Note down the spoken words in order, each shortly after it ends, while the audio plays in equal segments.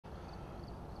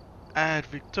At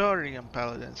Victoriam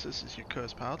Paladins, this is your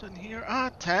Cursed Paladin here,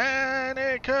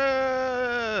 Artanicas!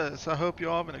 I hope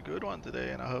you're having a good one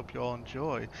today, and I hope you all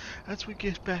enjoy as we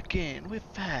get back in with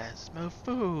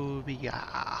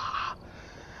Phasmophobia.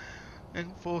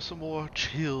 And for some more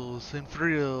chills and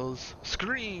thrills,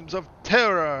 screams of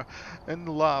terror, and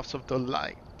laughs of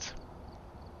delight.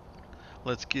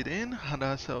 Let's get in, hunt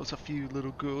ourselves a few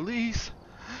little ghoulies,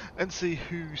 and see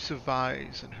who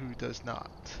survives and who does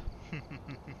not.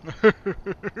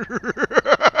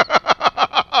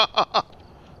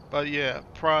 But yeah,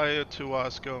 prior to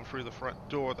us going through the front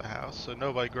door of the house, so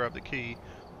nobody grab the key,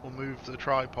 we'll move the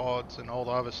tripods and all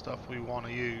the other stuff we want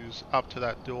to use up to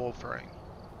that door frame.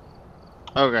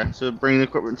 Okay, so bring the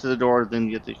equipment to the door, then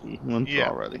get the key once we're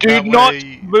all ready. Do not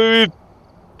move.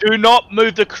 Do not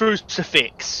move the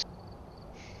crucifix.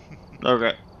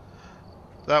 Okay.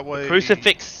 That way. The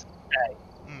crucifix.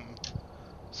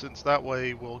 Since that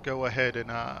way we'll go ahead and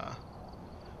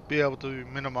be able to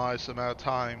minimize the amount of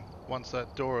time once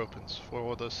that door opens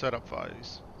for the setup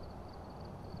phase.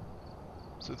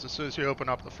 Since as soon as you open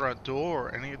up the front door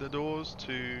or any of the doors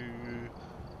to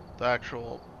the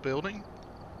actual building,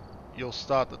 you'll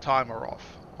start the timer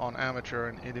off on amateur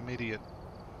and intermediate.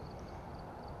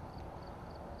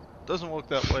 Doesn't work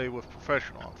that way with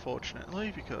professional,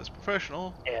 unfortunately, because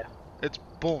professional, it's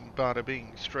boom, bada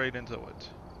bing, straight into it.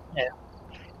 Yeah.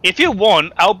 If you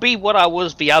want, I'll be what I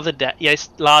was the other day,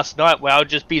 last night, where I'll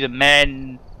just be the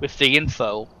man with the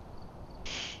info.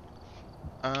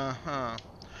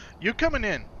 You coming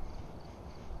in?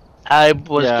 I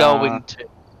was going to.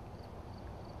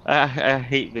 I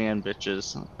hate van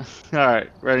bitches.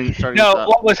 Alright, ready, starting. No,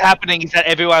 what was happening is that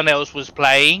everyone else was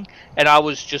playing, and I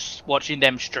was just watching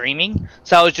them streaming.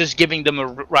 So I was just giving them a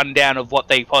rundown of what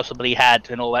they possibly had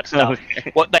and all that stuff.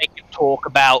 Okay. What they could talk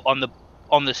about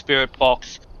on the spirit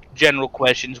box, general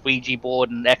questions, Ouija board,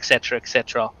 and etc.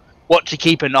 etc. What to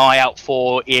keep an eye out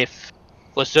for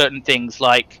for certain things,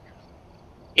 like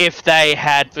if they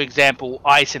had, for example,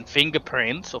 ice and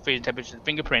fingerprints or freezing temperatures and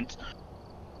fingerprints.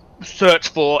 Search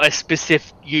for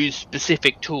use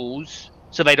specific tools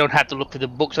so they don't have to look for the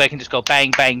book, so they can just go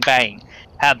bang, bang, bang.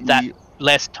 Have that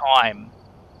less time.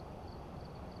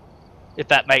 If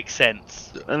that makes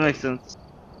sense. That makes sense.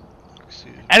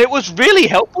 And it was really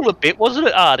helpful a bit, wasn't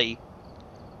it, Artie?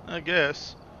 I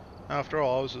guess. After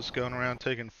all, I was just going around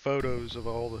taking photos of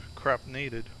all the crap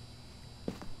needed.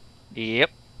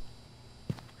 Yep.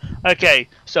 Okay,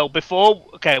 so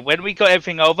when we got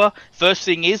everything over, first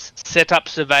thing is set up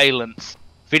surveillance.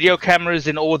 Video cameras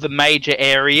in all the major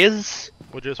areas.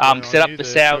 We'll just set up the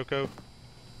sound. Choco.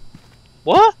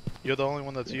 What? You're the only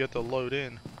one that's yet to load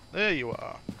in. There you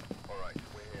are.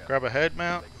 Grab a head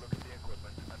mount.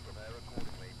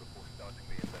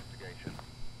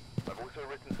 I've also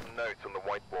written some notes on the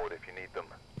whiteboard if you need them.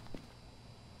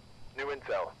 New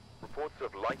intel. Reports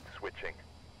of light switching.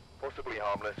 Possibly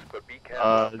harmless, but be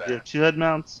careful. Do you have 2 head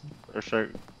mounts? Or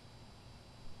sorry?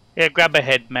 Yeah, grab a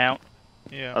head mount.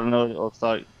 Yeah. I don't know what it looks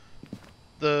like.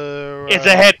 It's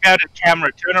a head mounted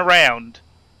camera. Turn around.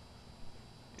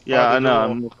 Yeah, I know.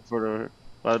 I'm looking for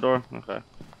by the door. Okay.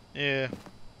 Yeah.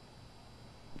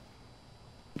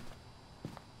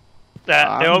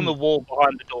 They're on the wall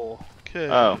behind the door. Okay.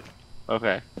 Oh.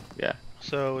 Okay. Yeah.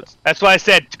 So that's why I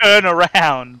said turn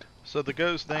around. So the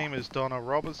ghost's name is Donna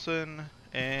Robertson,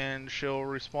 and she'll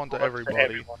respond to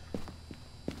everybody.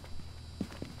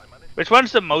 Which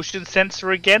one's the motion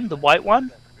sensor again? The white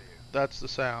one? That's the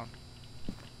sound.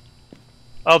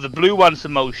 Oh, the blue one's the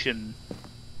motion.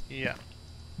 Yeah.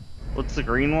 What's the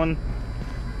green one?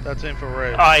 That's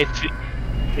infrared.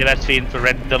 Yeah, that's the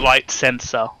infrared, the light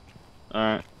sensor.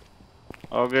 Alright.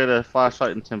 I'll get a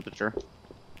flashlight and temperature.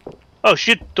 Oh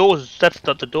shit, doors, that's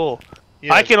not the door.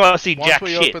 Yeah, I can see jack shit.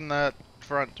 Once we open that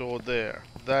front door there,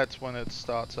 that's when it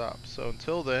starts up. So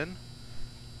until then,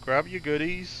 grab your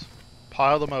goodies,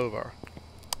 pile them over.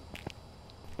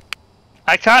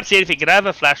 I can't see anything. Can I have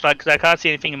a flashlight? Because I can't see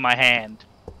anything in my hand.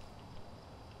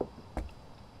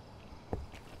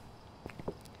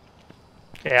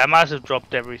 Yeah, I must have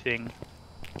dropped everything.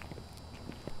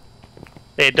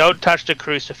 There, don't touch the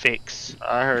crucifix.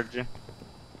 I heard you.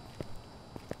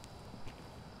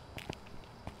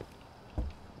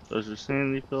 Those are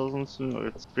sanity pills and some look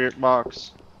at the spirit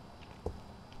box.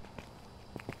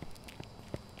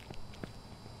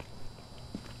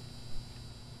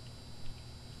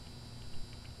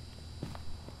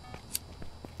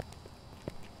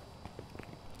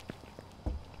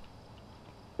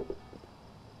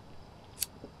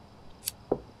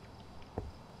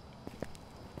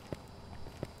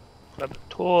 Grab the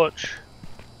torch.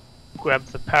 Grab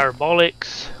the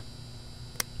parabolics.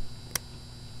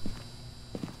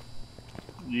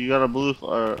 You got a blue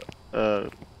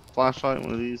flashlight?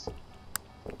 One of these?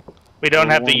 We don't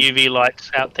Little have the one? UV lights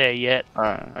out there yet.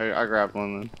 Alright, I grabbed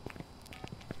one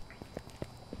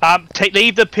then.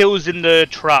 Leave the pills in the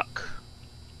truck.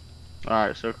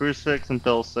 Alright, so crucifix and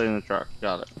pills stay in the truck.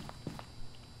 Got it.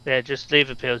 Yeah, just leave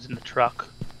the pills in the truck.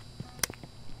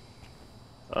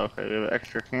 Okay, we have an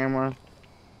extra camera.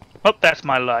 Oh, that's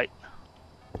my light.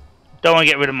 Don't want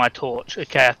to get rid of my torch.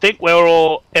 Okay, I think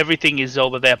everything is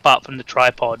over there apart from the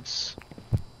tripods.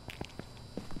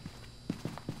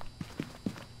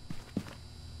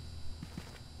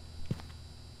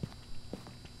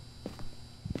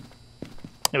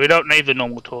 Yeah, we don't need the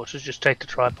normal torches, just take the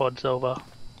tripods over.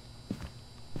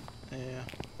 Yeah.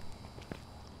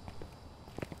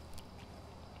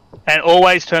 And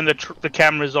always turn the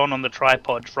cameras on the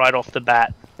tripods right off the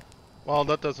bat. Well,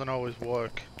 that doesn't always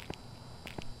work.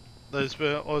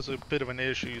 Was a bit of an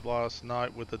issue last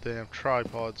night with the damn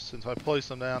tripods. Since I placed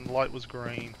them down, the light was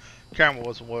green, camera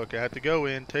wasn't working. I had to go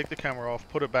in, take the camera off,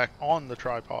 put it back on the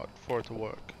tripod for it to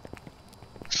work.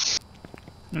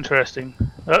 Interesting.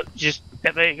 Oh, yeah,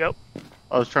 there you go.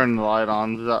 I was turning the light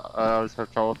on. I always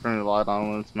have trouble turning the light on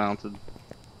when it's mounted.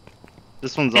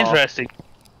 This one's off. Interesting.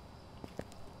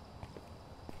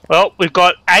 Well, we've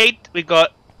got 8. We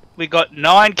got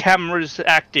 9 cameras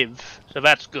active, so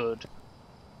that's good.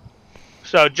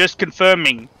 So just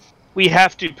confirming, we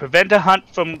have to prevent a hunt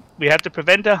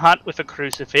with a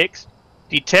crucifix,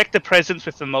 detect the presence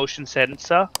with the motion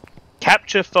sensor,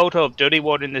 capture photo of dirty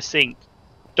water in the sink.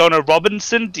 Donna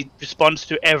Robinson responds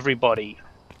to everybody.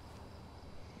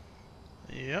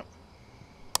 Yep.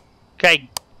 Okay.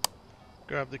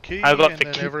 Grab the key, I got and the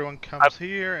then key. everyone comes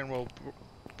here, and we'll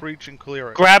breach and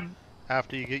clear it. Grab.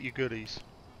 After you get your goodies.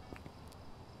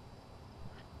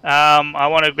 I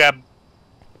want to grab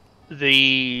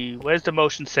the. Where's the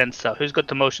motion sensor? Who's got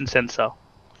the motion sensor?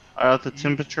 I got the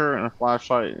temperature and a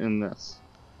flashlight in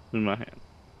my hand.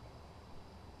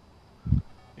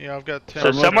 Yeah, I've got 10.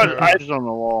 So someone- Temperature's on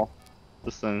the wall.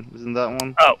 This thing, isn't that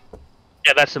one? Oh,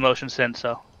 yeah, that's the motion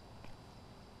sensor.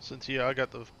 Since I got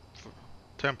the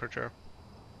temperature.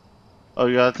 Oh,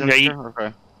 you got a Yeah, temperature?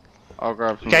 Okay. I'll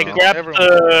grab some. Okay, of grab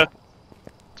Everyone-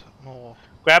 More.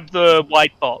 grab the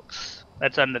white box.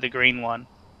 That's under the green one.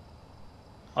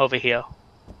 Over here.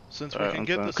 Since we Alright, can I'm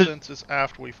get fine. the census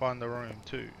after we find the room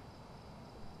too.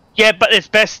 Yeah, but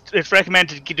it's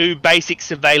recommended to do basic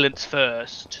surveillance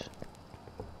first.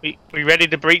 We ready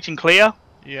to breach and clear?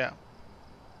 Yeah.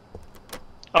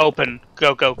 Open.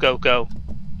 Go, go, go, go.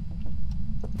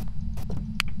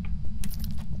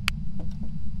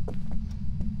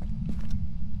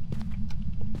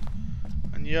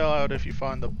 And yell out if you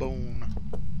find the bone.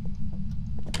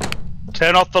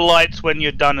 Turn off the lights when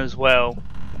you're done as well.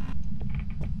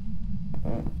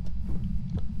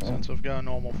 Since I've got a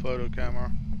normal photo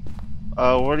camera.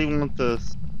 Where do you want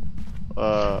this?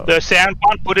 The sound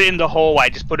point, put it in the hallway.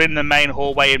 Just put it in the main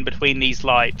hallway in between these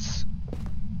lights.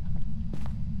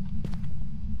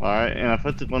 Alright, and I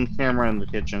put the one camera in the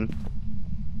kitchen.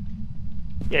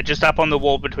 Yeah, just up on the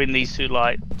wall between these 2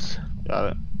 lights.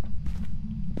 Got it.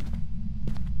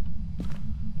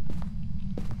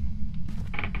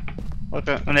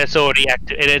 Okay. And it's already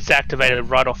it's activated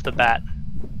right off the bat.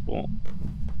 Cool.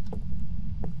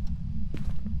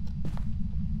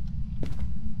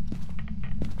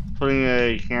 Putting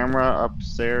a camera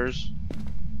upstairs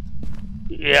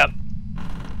Yep.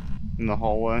 in the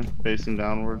hallway, facing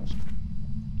downwards.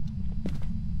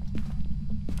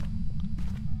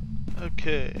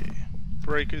 Okay.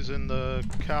 Breakers in the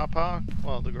car park.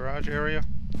 Well, the garage area.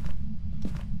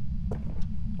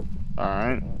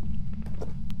 Alright.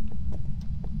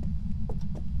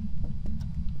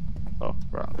 Oh,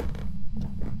 right.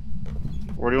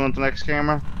 Where do you want the next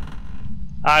camera?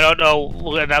 I don't know.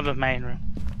 Look at another main room.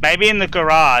 Maybe in the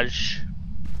garage.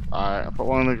 Alright, I put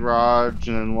one in the garage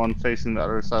and then one facing the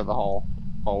other side of the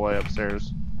hallway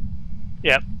upstairs.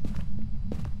 Yep.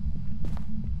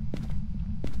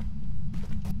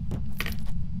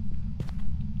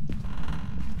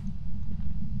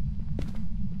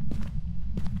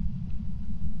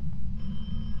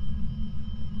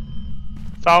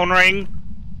 Phone ring.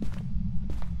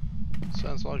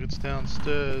 Sounds like it's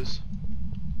downstairs.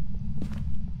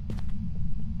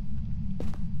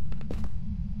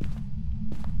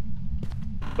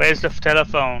 Where's the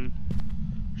telephone?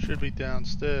 Should be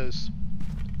downstairs.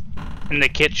 In the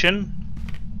kitchen?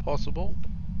 Possible.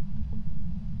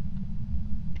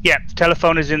 Yep, the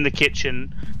telephone is in the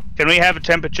kitchen. Can we have a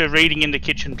temperature reading in the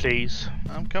kitchen, please?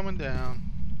 I'm coming down.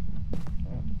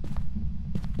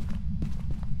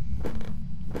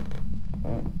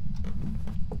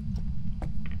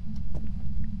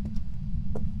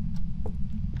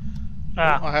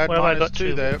 Ah, I had what have I got -2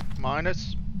 to? there.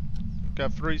 Minus.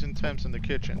 Got freezing temps in the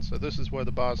kitchen, so this is where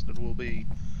the bastard will be.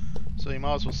 So you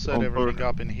might as well set Oh, everything perfect.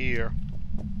 up in here.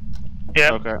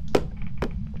 Yep. Okay.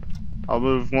 I'll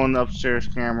move one upstairs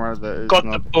camera that is Got the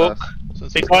not book. best.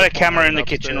 Since We there's got no a point camera in having the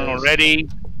kitchen upstairs. already.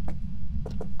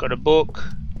 Got a book.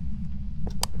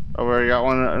 Oh, we already got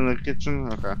one in the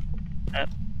kitchen? Okay.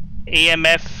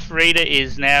 EMF reader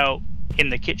is now in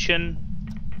the kitchen.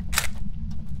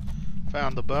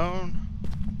 Found the bone.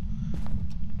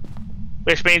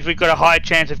 Which means we've got a high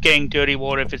chance of getting dirty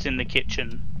water if it's in the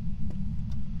kitchen.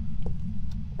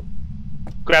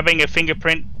 Grabbing a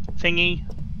fingerprint thingy.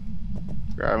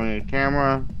 Grabbing a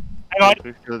camera. Hang on.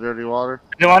 Picture of the dirty water.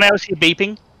 Anyone else hear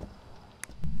beeping?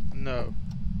 No.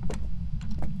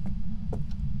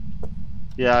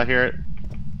 Yeah, I hear it.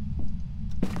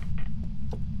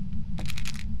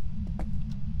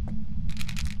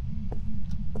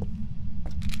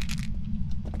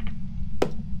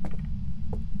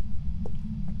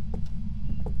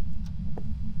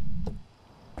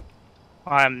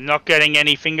 I'm not getting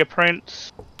any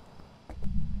fingerprints.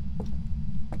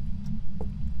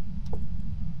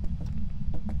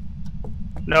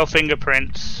 No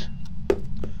fingerprints.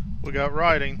 We got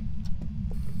writing.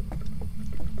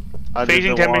 I did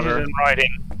Freezing the temperatures water. and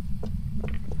writing.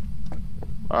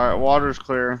 Alright, water's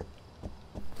clear.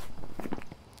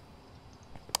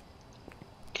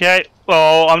 Okay,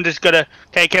 well, I'm just gonna...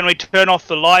 Okay, can we turn off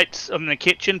the lights in the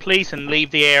kitchen, please, and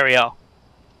leave the area?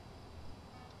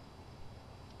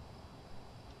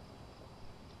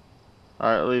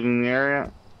 Alright, leaving the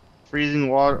area. Freezing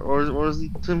water. Or what was the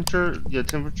temperature? Yeah,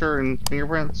 temperature and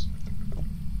fingerprints?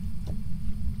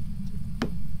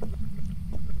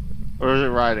 Or is it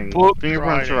writing? Book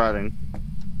Fingerprints or writing.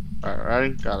 writing? Alright,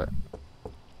 writing? Got it.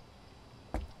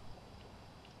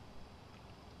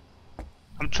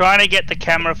 I'm trying to get the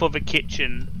camera for the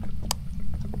kitchen.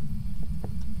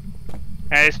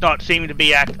 And it's not seeming to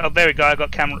be oh, there we go, I've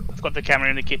got the camera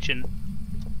in the kitchen.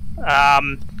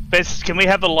 Can we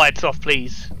have the lights off,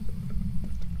 please?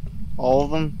 All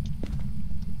of them?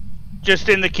 Just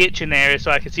in the kitchen area so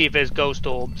I can see if there's ghost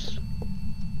orbs.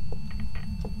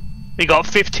 We got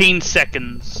 15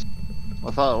 seconds.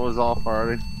 I thought it was off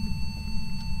already.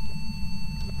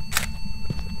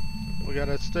 We got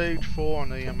a stage 4 on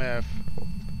the EMF.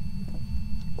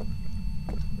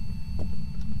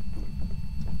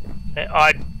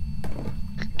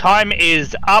 Time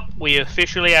is up. We're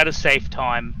officially out of safe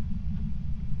time.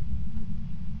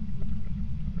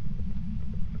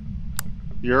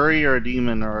 Yuri or a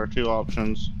demon are our two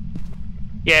options.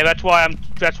 Yeah, that's why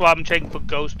I'm checking for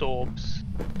ghost orbs.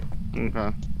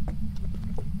 Okay.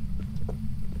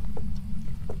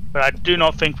 But I do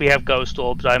not think we have ghost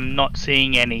orbs. I'm not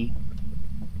seeing any.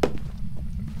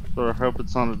 So I hope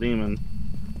it's not a demon.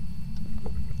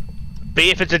 But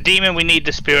if it's a demon, we need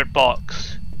the spirit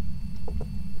box.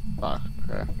 Fuck,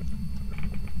 okay.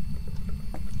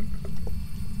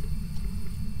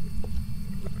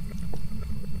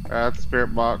 That's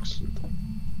spirit box.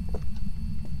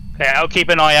 Okay, I'll keep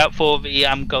an eye out for the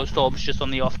ghost orbs just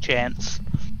on the off chance.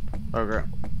 Okay.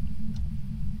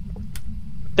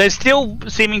 There's still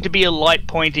seeming to be a light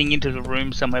pointing into the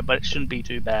room somewhere, but it shouldn't be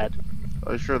too bad.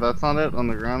 Are you sure that's not it on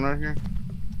the ground right here?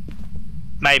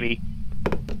 Maybe.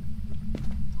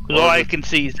 Because all I can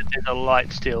see is that there's a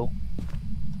light still.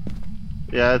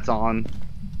 Yeah, it's on.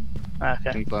 I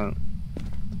Okay. think that.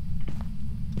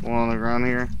 One on the ground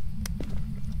here.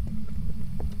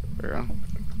 There you go.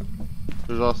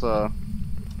 There's also.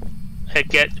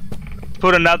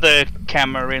 Put another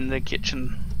camera in the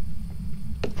kitchen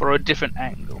for a different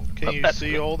angle. Can But you that's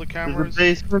see good. all the Is the cameras?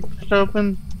 basement just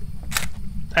open?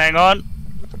 Hang on.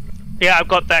 Yeah, I've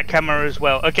got that camera as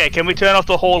well. Okay, can we turn off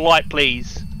the hall light,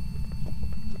 please?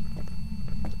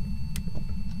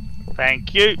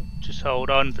 Thank you. Just hold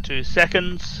on for 2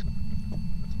 seconds.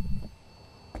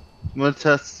 I'm gonna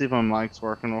test to see if my mic's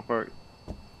working real quick.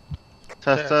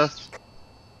 Test.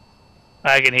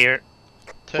 I can hear it,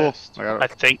 Test. Cool. I got I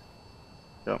it. think.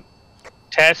 Yep.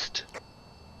 Test.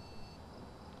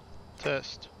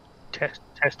 Test.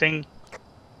 Testing.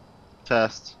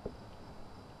 Test.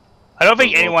 I don't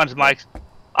think Global. anyone's mics.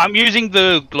 I'm using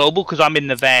the global because I'm in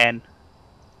the van.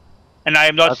 And I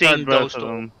am not I tried seeing both ghost of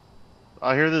orbs. them.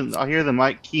 I hear the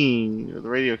mic keying, the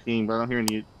radio keying, but I don't hear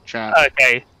any chat.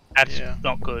 Okay, that's Yeah.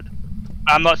 not good.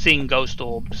 I'm not seeing ghost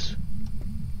orbs.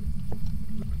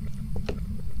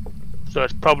 So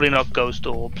it's probably not ghost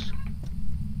orbs.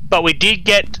 But we did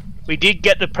get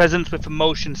the presence with a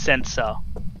motion sensor.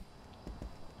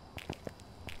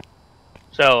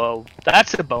 So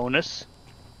that's a bonus.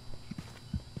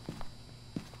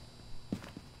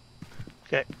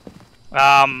 Okay.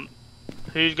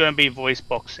 Who's going to be voice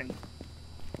boxing?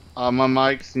 My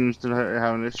mic seems to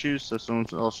have an issue, so someone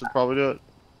else should probably do it.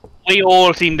 We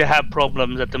all seem to have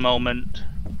problems at the moment.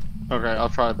 Okay, I'll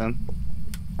try it then.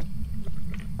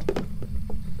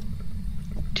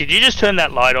 Did you just turn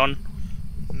that light on?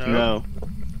 No.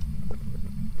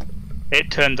 It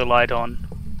turned the light on.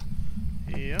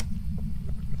 Yeah.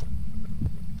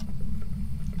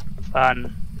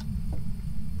 Fun.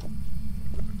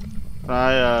 Can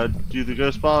I do the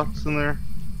ghost box in there?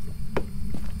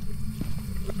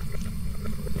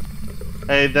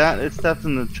 Hey, it stepped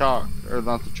in the chalk, or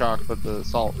not the chalk, but the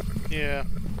salt. Yeah.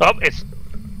 Oh, it's...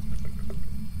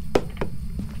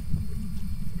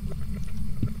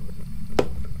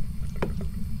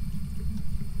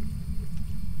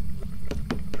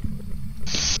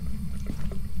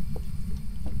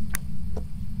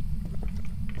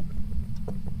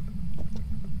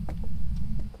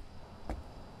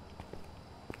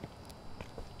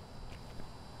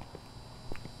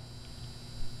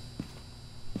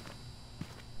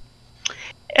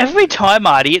 Every time,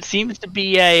 Artie, it seems to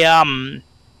be a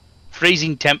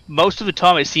freezing temp. Most of the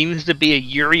time, it seems to be a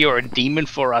Yuri or a demon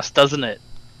for us, doesn't it?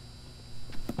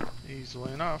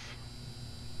 Easily enough.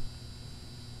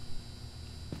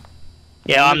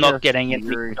 Yeah, I'm not Yes, getting any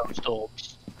Yuri. ghost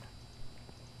orbs.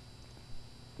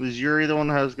 Was Yuri the one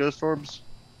that has ghost orbs?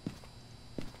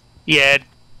 Yeah,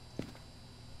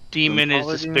 demon is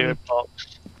Probably the demon. spirit box.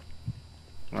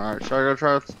 Alright, should I go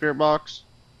try out the spirit box?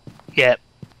 Yep.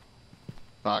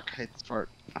 Fuck, I hate this part.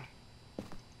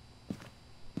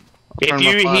 If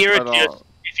you hear it,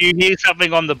 if you hear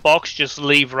something on the box, just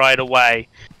leave right away.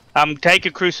 Take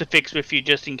a crucifix with you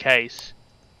just in case.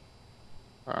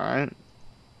 Alright.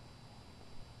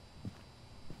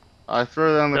 I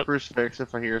throw down the Yep. crucifix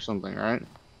if I hear something, right?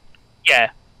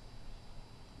 Yeah.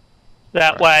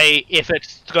 That Right. way, if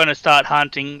it's going to start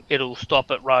hunting, it'll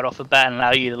stop it right off the bat and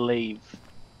allow you to leave.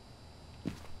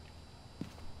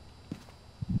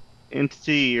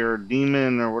 Entity or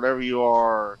demon or whatever you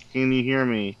are, can you hear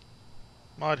me?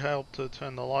 Might help to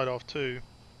turn the light off too.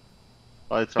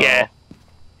 Lights are Yeah. off.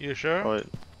 You sure? Oh, wait.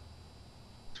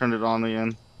 Turned it on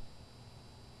again.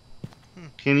 Hmm.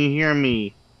 Can you hear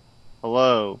me?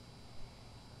 Hello?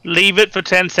 Leave it for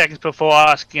 10 seconds before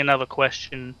asking another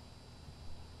question.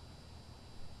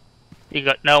 You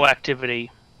got no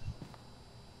activity.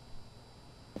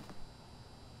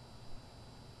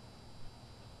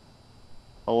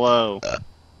 Hello?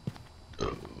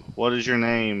 What is your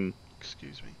name?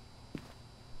 Excuse me.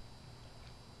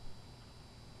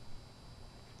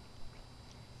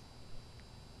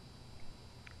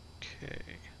 Okay.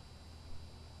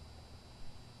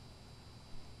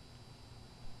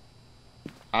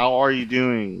 How are you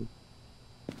doing?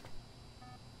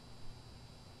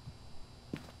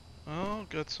 Oh,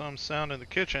 got some sound in the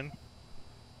kitchen.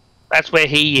 That's where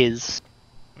he is.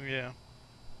 Yeah.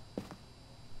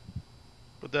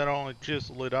 But that only just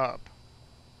lit up.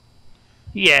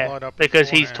 Yeah, Light up because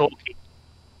he's beforehand. talking.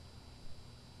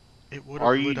 It would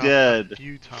Are have you lit up dead? a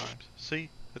few times. See?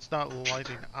 It's not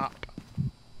lighting up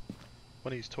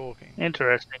when he's talking.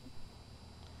 Interesting.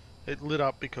 It lit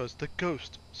up because the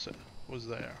ghost was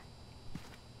there.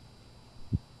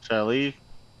 Should I leave?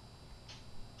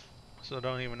 So I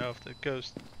don't even know if the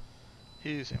ghost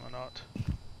hears him or not.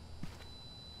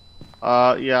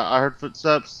 Yeah, I heard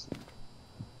footsteps.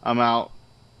 I'm out.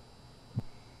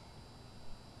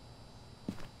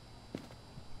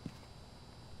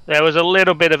 There was a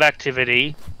little bit of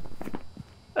activity,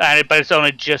 but it's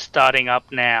only just starting up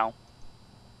now.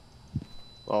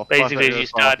 Well, fuck Basically, that as you ghost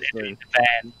start box entering thing. the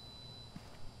van.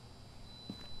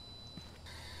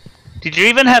 Did you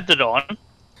even have it on?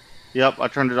 Yep, I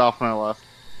turned it off when I left.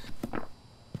 I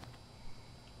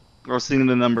was seeing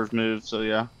the numbers move, so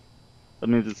yeah. That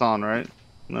means it's on, right?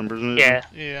 Numbers moving? Yeah,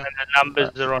 Yeah. and the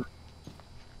numbers are on.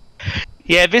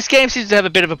 Yeah, this game seems to have a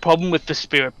bit of a problem with the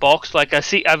spirit box. Like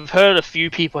I've heard a few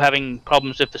people having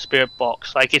problems with the spirit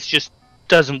box. Like it just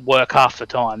doesn't work half the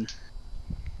time.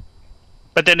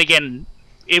 But then again,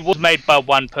 it was made by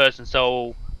one person,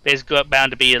 so there's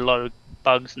bound to be a lot of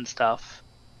bugs and stuff.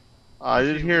 I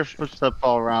did hear footsteps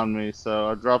all around me, so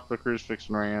I dropped the crucifix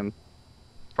and ran.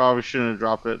 Probably shouldn't have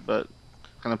dropped it, but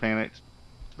kind of panicked.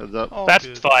 Heads up. All That's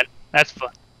good. fine. That's fine.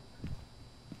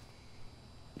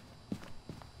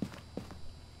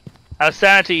 Our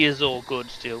sanity is all good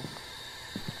still.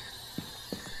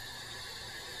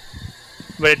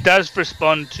 But it does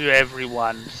respond to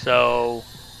everyone, so...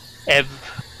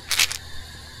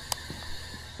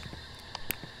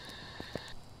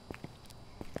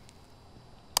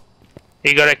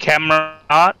 You got a camera,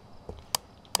 Art?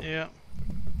 Yeah.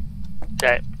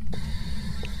 Okay.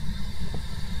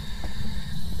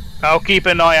 I'll keep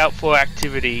an eye out for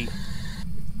activity.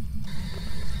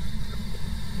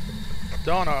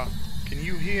 Donna, can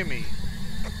you hear me?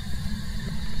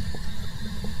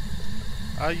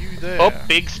 Are you there? Oh,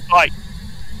 big spike.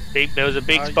 There was a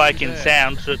big Are you spike in there?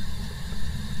 sound, so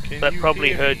Can that you probably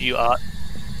hear heard me? you, Art.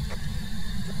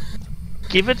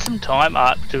 Give it some time,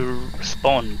 Art, to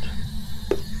respond.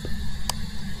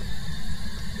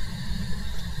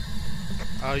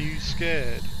 Are you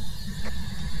scared?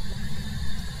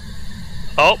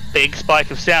 Oh, big spike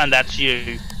of sound, that's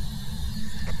you.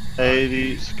 Hey, Are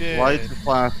you the scared? lights are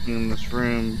flashing in this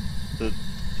room, the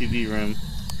TV room.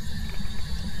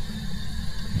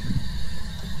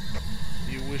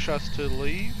 You wish us to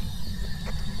leave?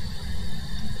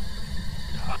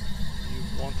 You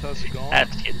want us gone?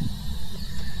 That's it.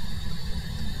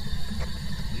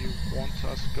 You want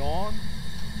us gone?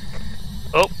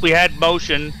 Oh, we had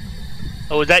motion.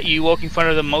 Oh, was that you walking in front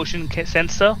of the motion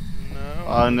sensor?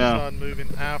 No, we no. started moving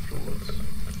afterwards.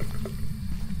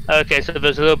 Okay, so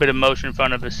there's a little bit of motion in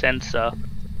front of the sensor.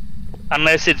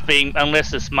 Unless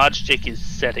the smudge stick is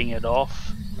setting it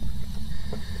off.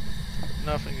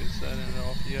 Nothing is setting it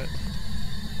off yet.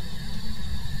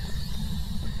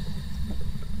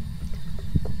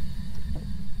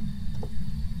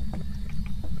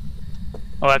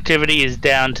 Oh, activity is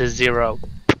down to 0.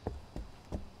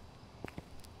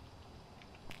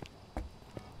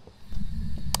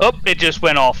 Oh, it just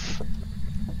went off.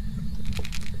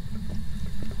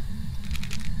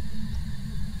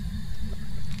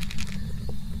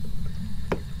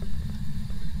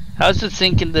 How's the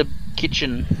sink in the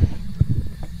kitchen?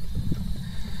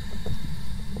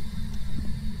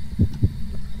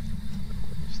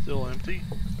 Still empty.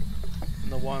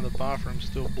 And the one in the bathroom's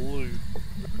still blue.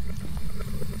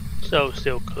 So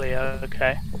still clear,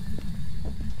 okay.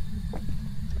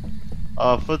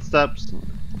 Footsteps.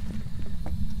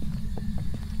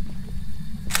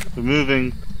 They're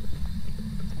moving.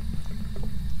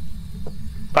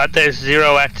 But there's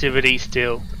 0 activity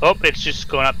still. Oh, it's just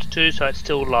gone up to 2, so it's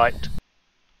still light.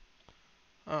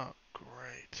 Oh,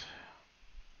 great.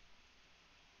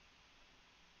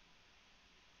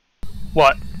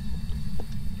 What?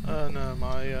 No,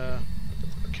 my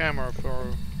camera for...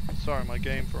 Sorry, my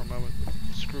game for a moment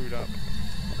screwed up.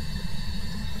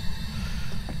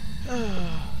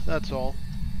 That's all.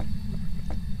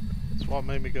 That's what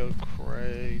made me go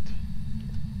great.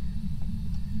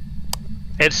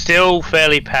 It's still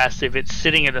fairly passive. It's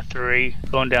sitting at a 3,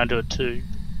 going down to a 2.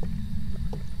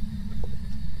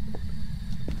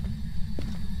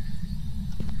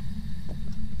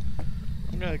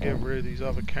 I'm gonna get rid of these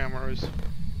other cameras.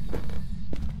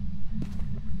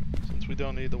 Since we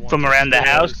don't need the ones From around the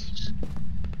upstairs. house?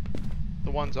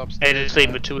 The ones They upstairs. just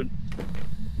leave it to it.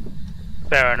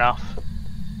 Fair enough.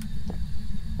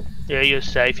 Yeah, you're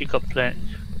safe. You got plenty.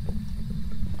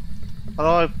 How do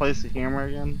I place the camera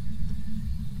again?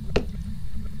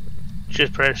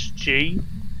 Just press G.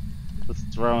 It's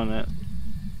throwing it.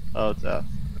 Oh, it's F.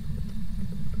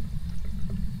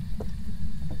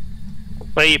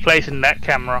 Where are you placing that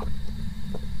camera?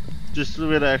 Just a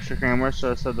bit of extra camera,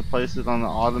 so I said to place it on the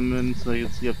ottoman so you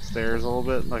can see upstairs a little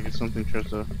bit, like if something tries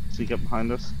to sneak up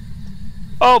behind us.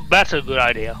 Oh, that's a good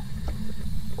idea.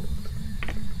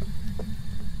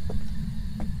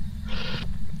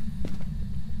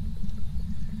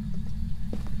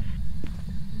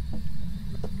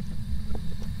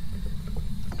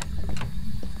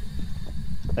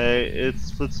 Hey,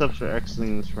 its footsteps are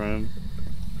exiting this room.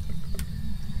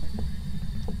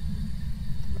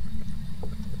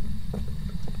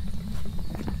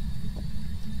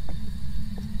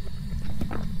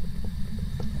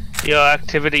 Your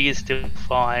activity is still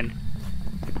fine.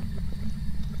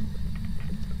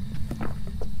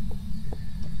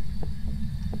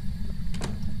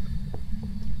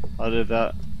 I did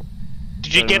that.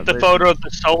 Did you Sorry, get not the very photo good. of the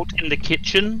salt in the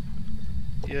kitchen?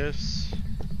 Yes.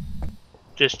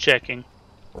 Just checking.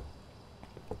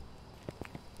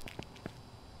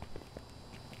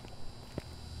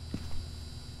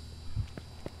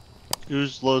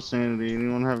 Who's low sanity?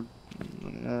 Anyone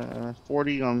have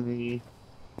 40 on me?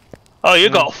 Oh, you Yeah.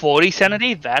 got 40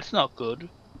 sanity? That's not good.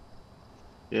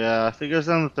 Yeah, if it goes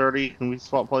down to 30, can we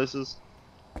swap places?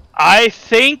 I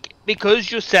think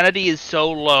because your sanity is so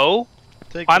low,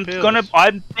 Take the pills.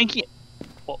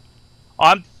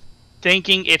 I'm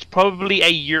thinking it's probably a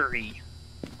Yuri.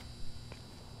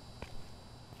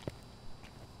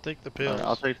 Take the pills. Alright,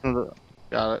 I'll take some of the...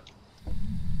 Got it.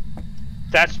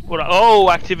 That's what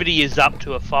oh, activity is up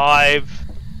to a 5.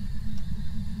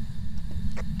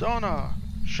 Donna,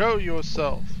 show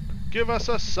yourself. Give us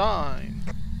a sign.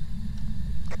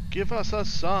 Give us a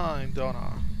sign,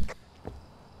 Donna.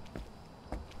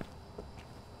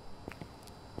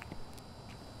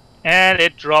 And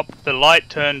it dropped. The light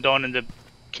turned on in the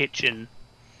kitchen.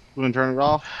 You want to turn it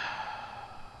off?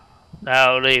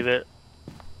 Now leave it.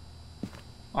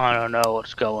 I don't know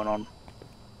what's going on.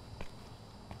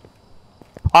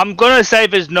 I'm gonna say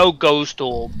there's no ghost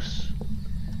orbs.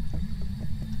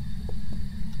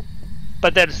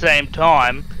 But at the same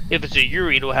time, if it's a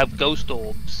Yuri, it'll have ghost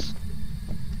orbs.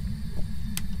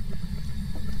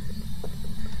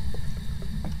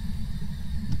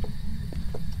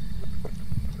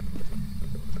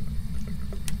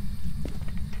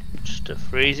 Just a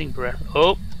freezing breath.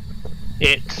 Oh!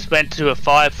 It went to a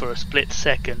 5 for a split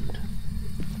second.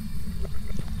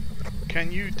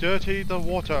 Can you dirty the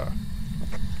water?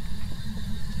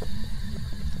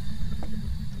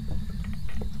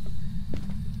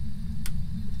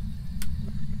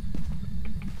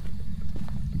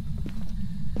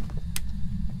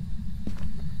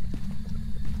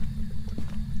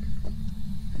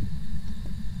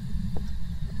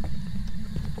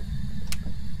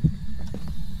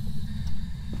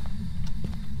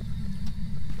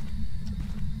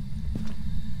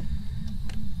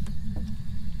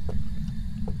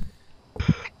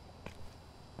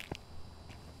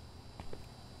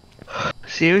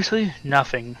 Seriously?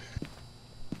 Nothing.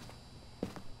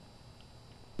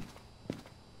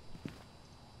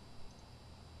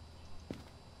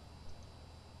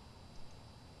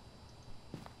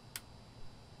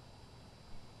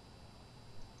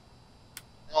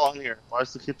 Oh, here. Why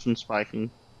is the kitchen spiking?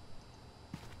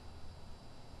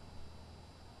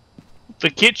 The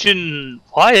kitchen...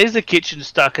 Why is the kitchen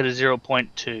stuck at a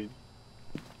 0.2?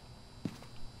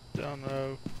 Don't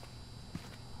know.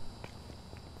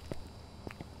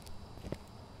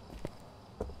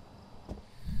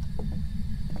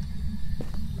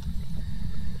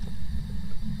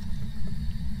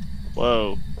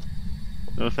 Whoa.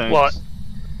 No thanks. What?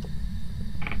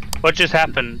 What just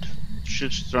happened?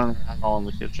 Shit's thrown around all in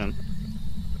the kitchen.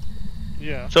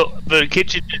 Yeah. So the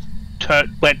kitchen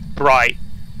just went bright.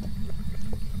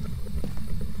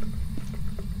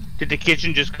 Did the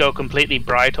kitchen just go completely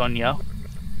bright on you?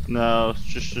 No, it's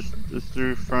just it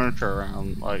threw furniture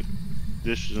around, like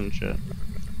dishes and shit.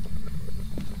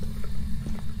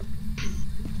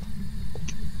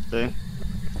 See?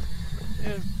 Yeah,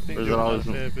 it's been Or is doing it always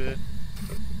that a fair bit.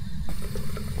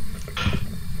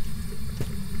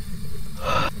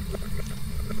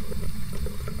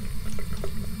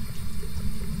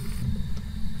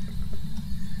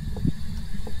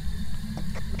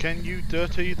 Can you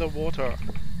dirty the water?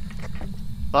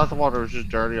 Thought the water was just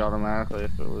dirty automatically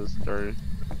if it was dirty.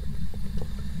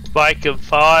 Spike of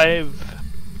 5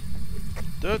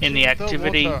 Dirty in the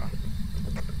activity. water.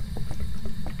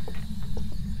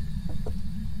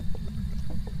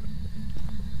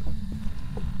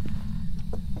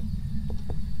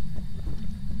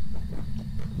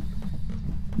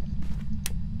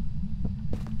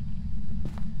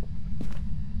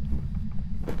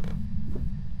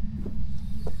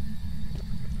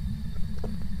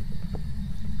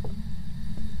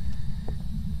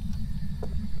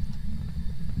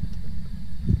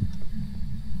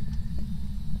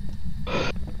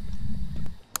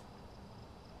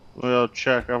 We'll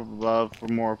check up above for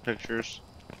more pictures.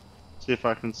 See if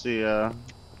I can see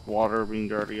water being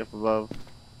dirty up above.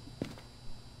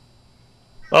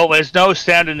 Oh, there's no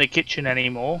sound in the kitchen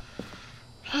anymore.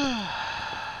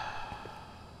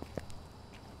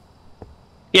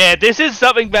 Yeah, this is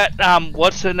something that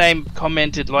what's her name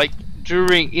commented, like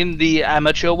in the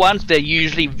amateur ones, they're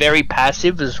usually very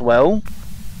passive as well.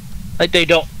 Like they're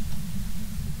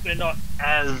not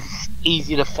as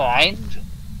easy to find.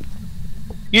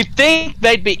 You'd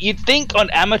think on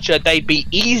amateur they'd be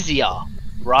easier,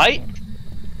 right?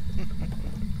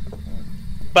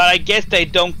 But I guess they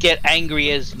don't get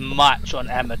angry as much on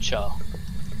amateur.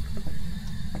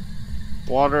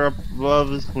 Water up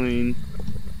above is clean.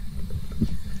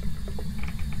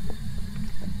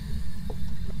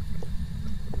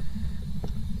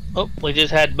 Oh, we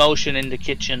just had motion in the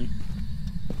kitchen.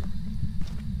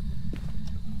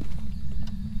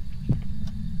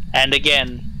 And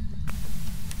again.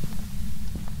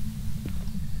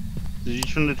 Did you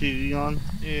turn the TV on?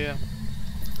 Yeah.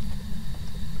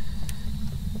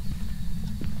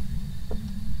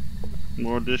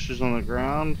 More dishes on the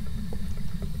ground.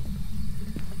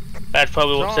 That's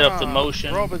probably what set up the Donna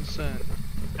motion. Robinson.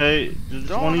 Hey, did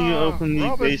one of you open the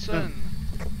Robinson. basement?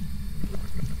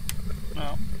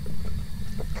 No.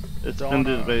 It's been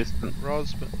to the Donna basement.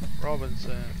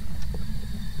 Robinson.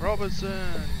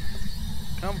 Robinson.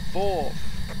 Come forth.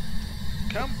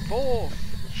 Come forth.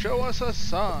 Show us a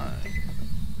sign.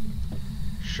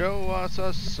 Show us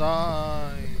a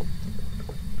sign.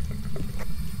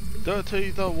 Dirty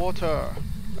the water.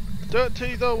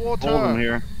 Dirty the water! Hold him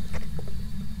here.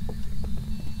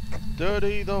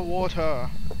 Dirty the water!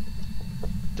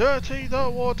 Dirty the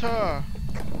water!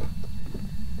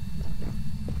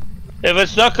 If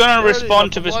it's not going to Dirty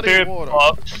respond the to the bloody spirit water.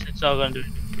 box, it's not going to do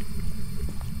it.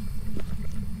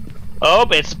 Oh,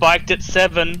 it spiked at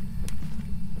 7.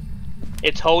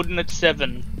 It's holding at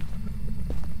 7.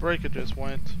 Breaker just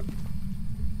went.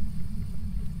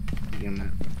 Damn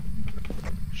it.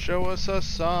 Show us a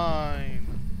sign.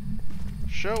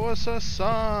 Show us a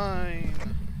sign.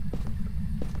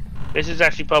 This is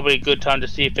actually probably a good time to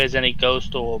see if there's any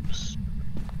ghost orbs.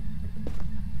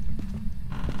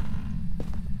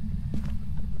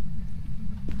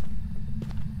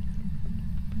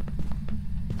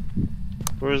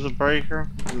 Where's the breaker?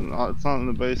 It's not in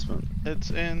the basement. It's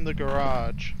in the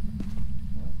garage.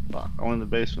 Fuck, I went in the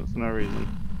basement for no reason.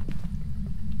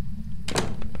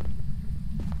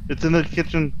 It's in the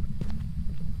kitchen.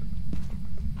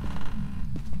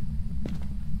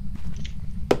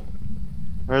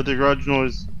 I heard the garage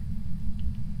noise.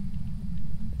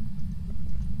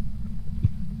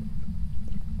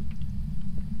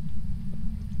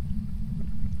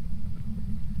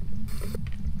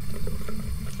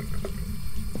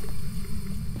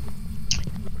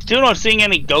 Still not seeing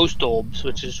any ghost orbs,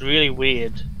 which is really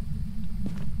weird.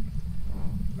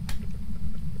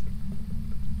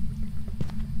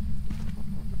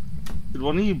 Did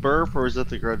one of you burp or is that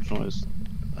the garage noise?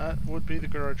 That would be the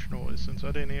garage noise, since I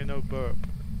didn't hear no burp.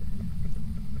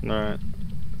 Alright.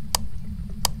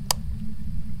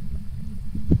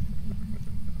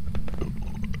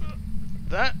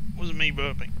 That was me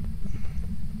burping.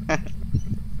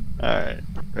 Alright,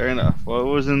 fair enough. Well, it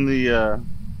was in the,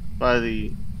 by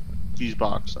the fuse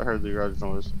box. I heard the garage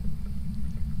noise.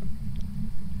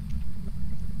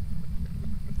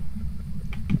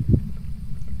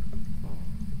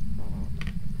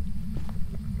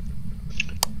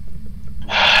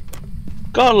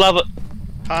 God love it.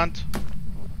 Hunt.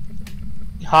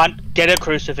 Hunt, get a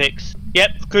crucifix.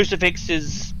 Yep, crucifix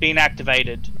is being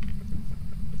activated.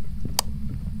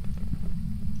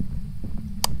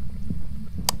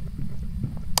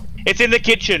 It's in the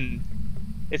kitchen.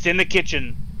 It's in the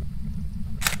kitchen.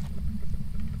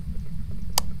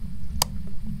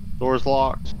 Door's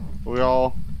locked.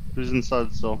 Who's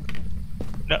inside still?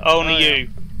 No, only Oh, yeah. you.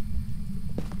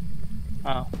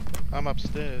 Oh. I'm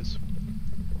upstairs.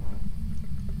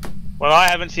 Well, I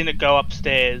haven't seen it go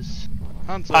upstairs.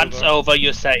 Hunt's Hunt's over. over,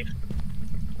 you're safe.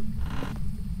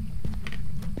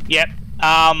 Yep.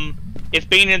 It's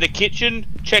been in the kitchen.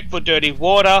 Check for dirty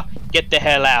water. Get the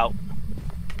hell out.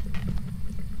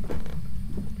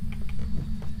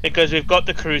 Because we've got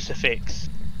the crucifix.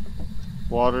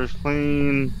 Water's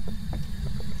clean.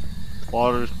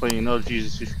 Water's clean. Oh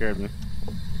Jesus, you scared me.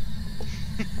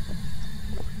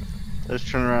 Let's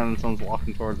turn around and someone's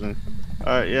walking towards me.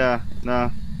 Alright, yeah, nah.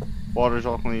 Water's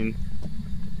all clean.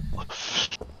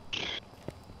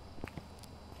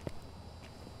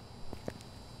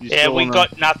 Yeah, we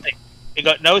got nothing. We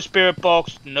got no spirit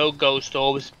box, no ghost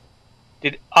orbs.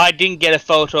 I didn't get a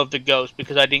photo of the ghost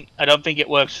because I don't think it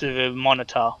works through the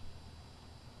monitor.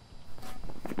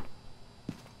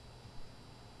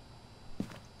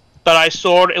 But I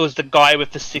saw it was the guy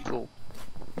with the sickle.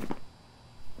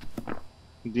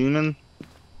 Demon?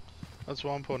 That's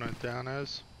what I'm putting it down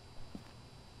as.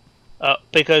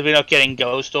 Because we're not getting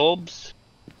ghost orbs.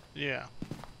 Yeah.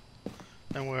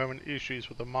 And we're having issues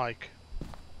with the mic.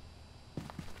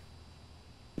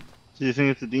 Do you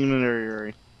think it's a demon or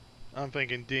Yuri? I'm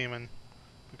thinking demon.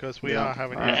 Because we Yeah, are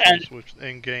having alright. issues with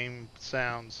in-game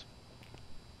sounds.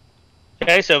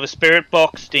 Okay, so the spirit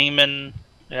box, demon.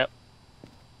 Yep.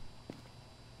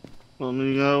 Let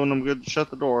me know when I'm good to shut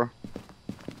the door.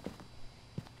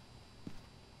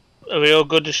 Are we all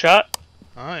good to shut?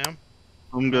 I am.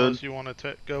 I'm good. Unless you want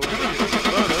to go into the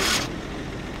photos.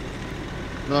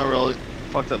 Not really.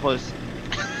 Fuck that place.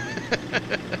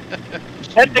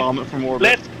 Let, Bomb it from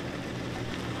orbit.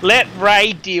 let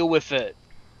Ray deal with it.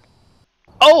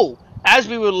 Oh, as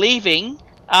we were leaving,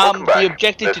 Welcome back. the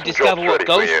objective There's to some discover jobs what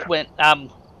ready for ghost you.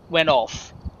 went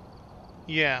off,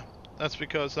 Yeah. That's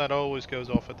because that always goes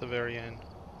off at the very end.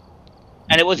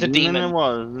 and it was a It demon.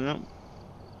 was, yep.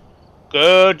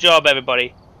 Good job,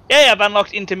 everybody. Yay, I've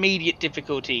unlocked intermediate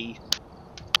difficulty.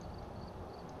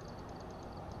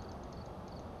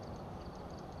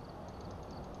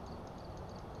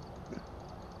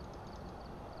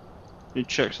 Let me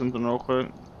check something real quick.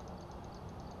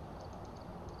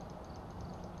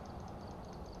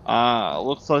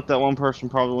 Looks like that one person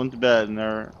probably went to bed and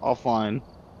they're offline.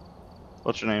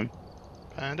 What's your name?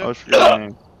 Panda? Oh, I forgot your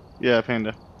name. Yeah,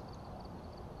 Panda.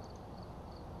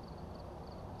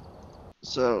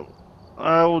 So,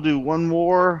 I will do one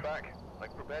more, Back.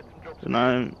 I've prepared some jobs and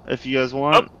for you. if you guys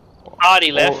want. Artie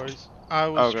No left. worries. I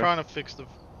was Okay. trying to fix the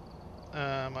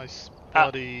my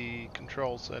bloody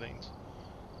control settings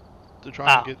to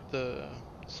try and get the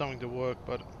something to work,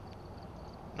 but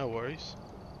no worries.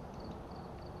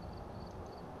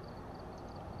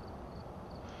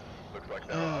 Looks like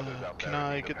there are others out Can there in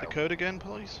I need of get the help. code again,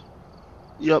 please?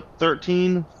 Yep,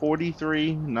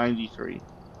 134393.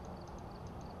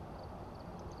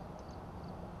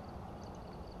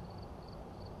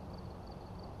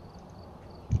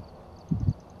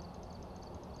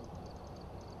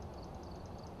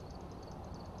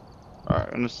 Alright,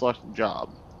 I'm gonna select the job.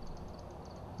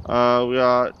 We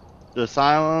got the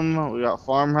asylum, we got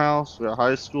farmhouse, we got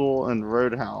high school, and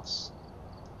roadhouse.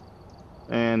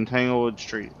 And Tanglewood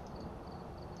Street.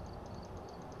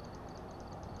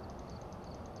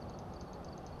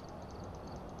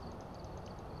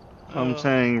 I'm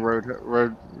saying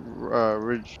Ridgeview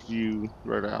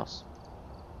Road House.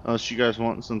 Unless you guys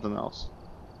want something else.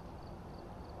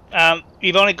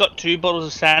 You've only got 2 bottles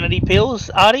of sanity pills,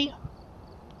 Artie.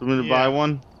 Want me to buy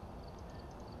one?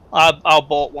 I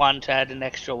bought one to add an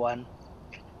extra one,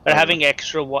 but Okay. having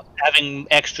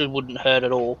extra wouldn't hurt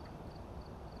at all.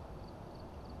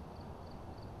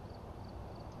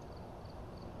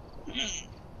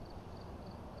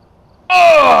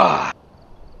 Oh!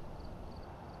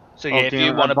 So yeah, if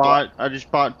you want to buy, I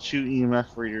just bought 2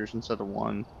 EMF readers instead of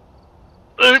 1.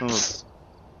 oops,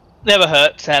 never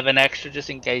hurts to have an extra just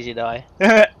in case you die.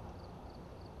 I'm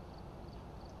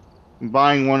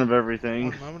buying one of everything.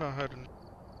 One moment, I heard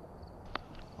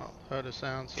a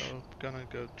sound, so I'm gonna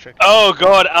go check. Oh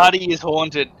god, Artie is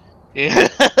haunted. Yeah.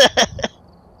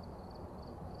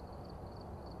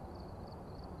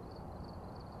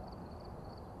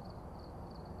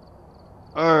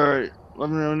 Alright, let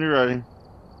me know when you're ready.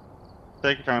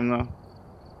 Take your time though.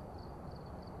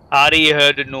 Artie, you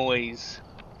heard a noise.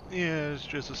 Yeah, it's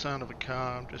just the sound of a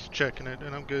car. I'm just checking it,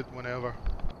 and I'm good whenever.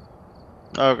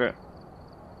 Okay.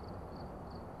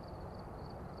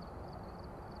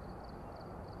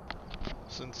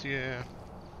 Since, yeah,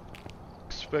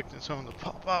 expecting someone to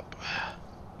pop up.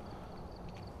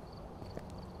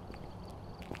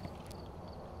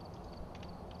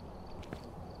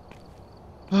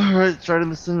 Alright, try to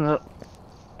listen up.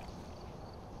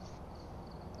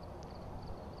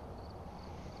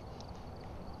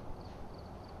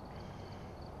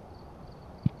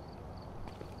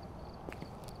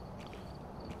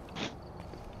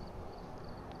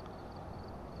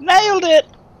 Nailed it!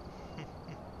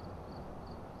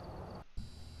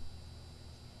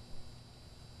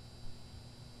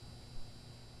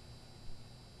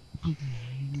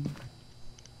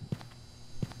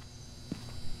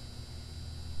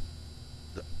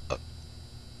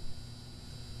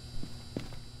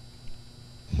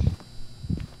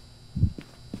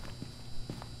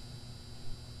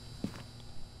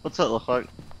 What's that look like?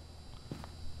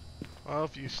 Well,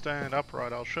 if you stand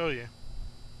upright, I'll show you.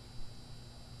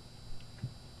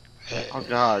 Oh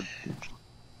god.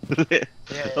 I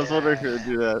was wondering if it would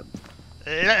do that.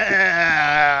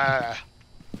 Yeah.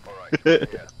 Alright,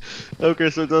 yeah. Okay,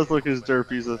 so it does look as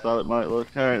derpy as I thought it might look.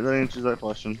 Alright, that answers that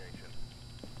question.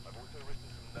 I've also written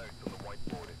some notes on the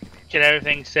whiteboard if you need Get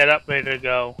everything set up, ready to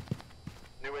go.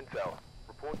 New intel.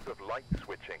 Reports of light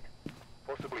switching.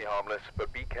 Possibly harmless,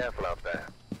 but be careful out there.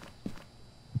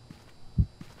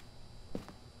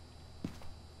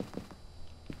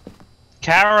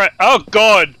 Karen, oh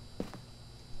god!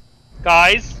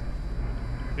 Guys,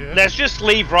 Yeah. let's just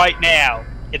leave right now.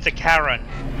 It's a Karen.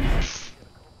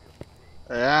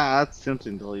 Yeah, that's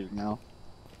tempting to leave now.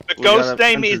 The We ghost gotta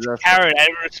name is address it. Karen and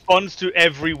it responds to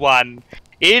everyone.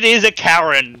 It is a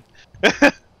Karen.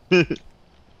 I'm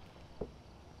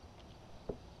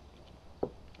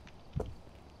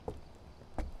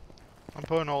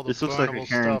putting all the This looks like a burnable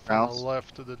Karen stuff on house. the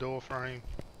left of the door frame.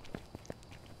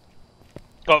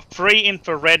 Got 3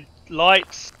 infrared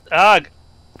lights. Ugh.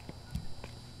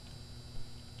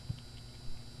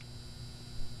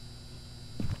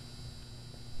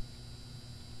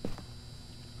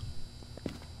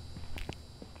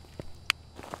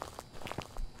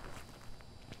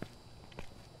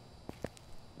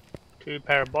 Two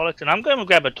parabolics, and I'm going to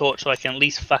grab a torch so I can at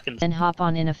least fucking. Then hop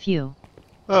on in a few.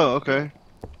 Oh, okay.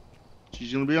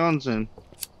 She's gonna be on soon.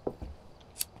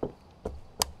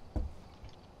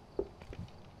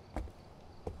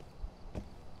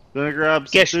 Gonna grab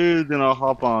some Guess- food, then I'll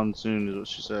hop on soon, is what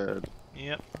she said.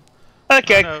 Yep.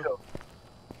 Okay. I know.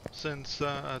 Since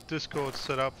Discord's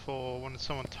set up for when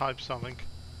someone types something,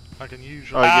 I can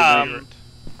usually hear it.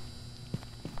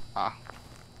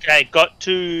 Okay, got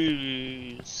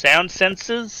 2 sound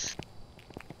sensors.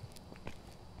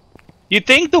 You'd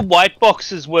think the white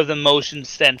boxes were the motion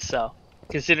sensor,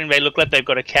 considering they look like they've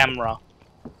got a camera.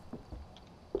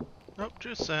 Nope,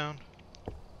 just sound.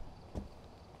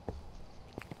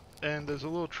 And there's a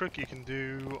little trick you can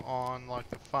do on like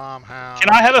the farmhouse. Can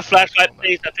I have a and flashlight, all that.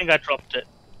 please? I think I dropped it.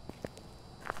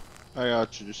 I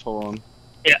got you. Just hold on.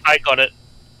 Yeah, I got it.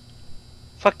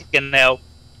 Fucking hell.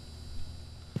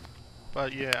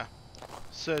 But yeah,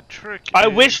 said trick. I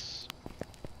is...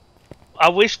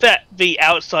 wish that the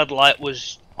outside light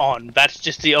was on. That's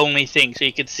just the only thing, so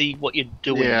you could see what you're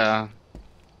doing. Yeah.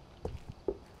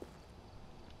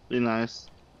 Be nice.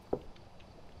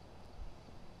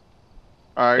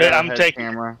 Alright, Yeah, got a I'm head taking-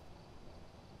 camera.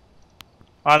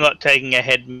 I'm not taking a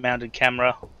head-mounted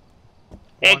camera. Why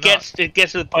It gets to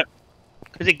the point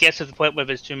because it gets to the point where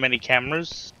there's too many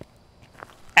cameras,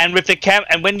 and with the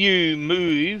and when you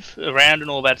move around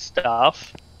and all that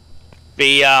stuff,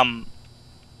 the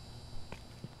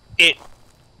it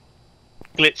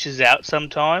glitches out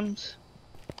sometimes.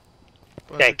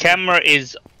 Well, The camera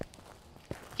is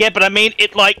but I mean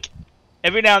it like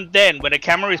every now and then when a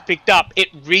camera is picked up,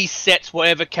 it resets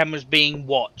whatever camera's being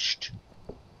watched.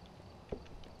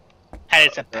 And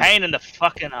it's a pain in the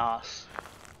fucking ass.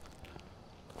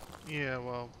 Yeah,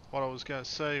 well, what I was gonna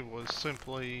say was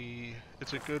simply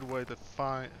it's a good way to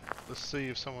see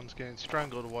if someone's getting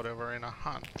strangled or whatever in a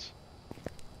hunt.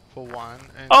 For one,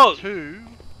 and two,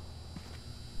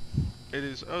 it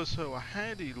is also a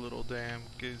handy little damn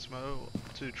gizmo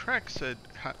to track said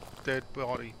dead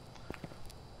body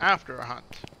after a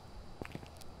hunt.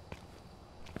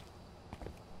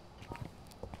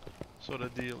 Sort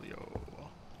of dealio.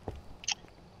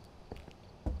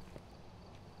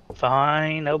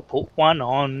 Fine, I'll put one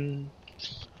on.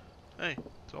 Hey,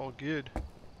 it's all good.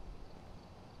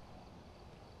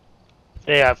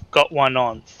 Yeah, I've got one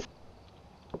on.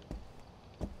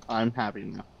 I'm happy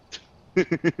now.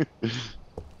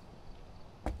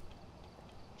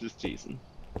 Just teasing.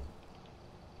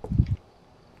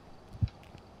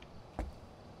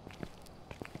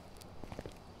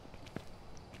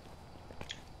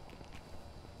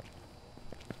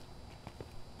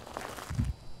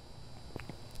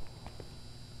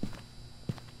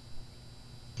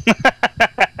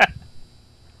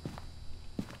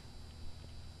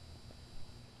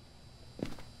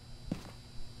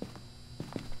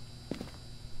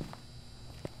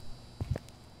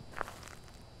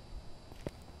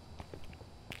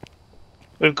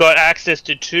 We've got access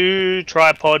to 2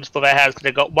 tripods for the house.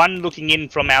 They've got one looking in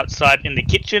from outside in the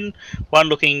kitchen, one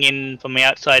looking in from the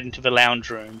outside into the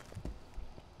lounge room.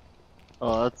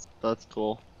 Oh, that's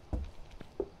cool.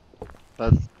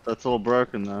 That's a little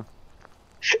broken though.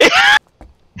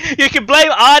 You can blame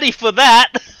Artie for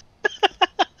that.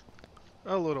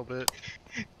 A little bit.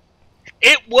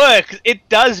 It works. It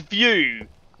does view.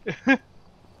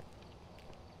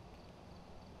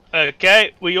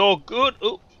 Okay, we all good?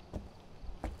 Ooh.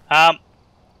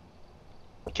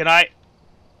 Can I?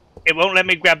 It won't let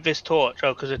me grab this torch.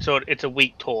 Oh, because it's a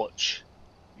weak torch.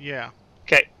 Yeah.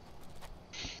 Okay.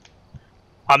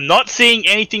 I'm not seeing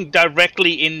anything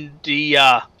directly in the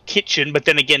kitchen, but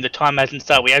then again, the time hasn't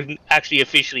started. We haven't actually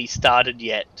officially started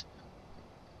yet.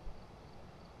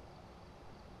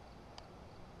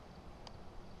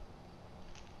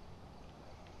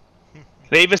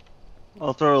 Leave us.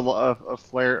 I'll throw a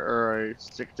flare or a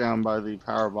stick down by the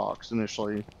power box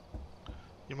initially.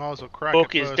 You might as well crack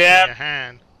Book it is first down. in your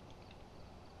hand.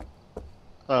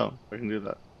 Oh, I can do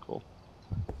that. Cool.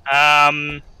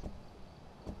 Oh,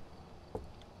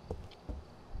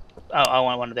 I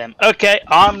want one of them. Okay,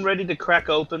 I'm ready to crack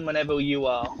open whenever you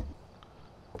are.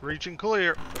 Breach and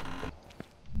clear.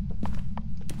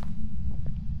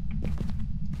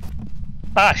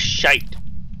 Ah, shite.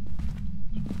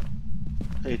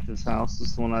 Hate this house. This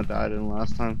is the one I died in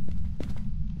last time.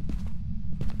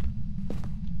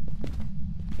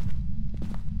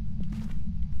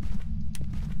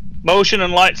 Motion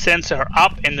and light sensor are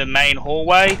up in the main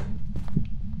hallway.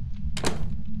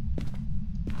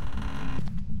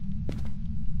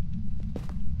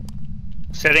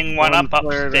 Setting one up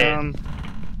flare upstairs. down.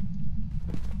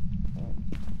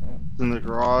 It's in the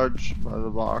garage by the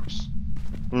box.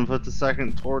 I'm gonna put the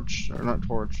second torch, or not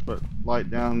torch, but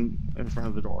light down in front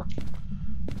of the door.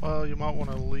 Well, you might want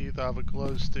to leave the other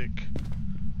glow stick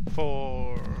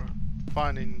for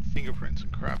finding fingerprints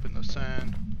and crap in the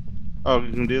sand. Oh,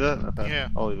 you can do that? Okay. Yeah.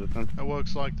 I'll leave it then. It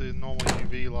works like the normal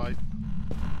UV light.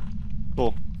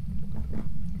 Cool.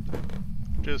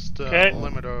 Just Okay.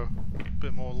 limiter, a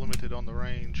bit more limited on the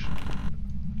range.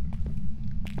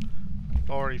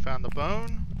 Already found the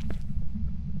bone.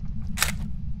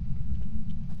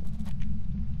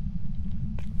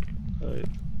 Alright.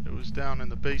 It was down in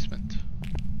the basement.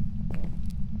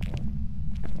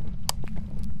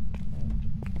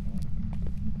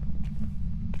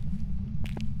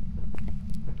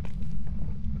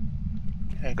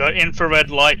 I got infrared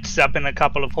lights up in a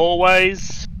couple of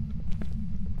hallways.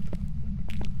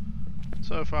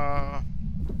 So far,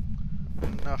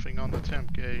 nothing on the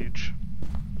temp gauge.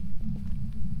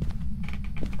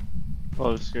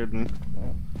 Oh, it scared me.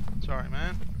 Sorry,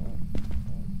 man.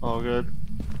 All good.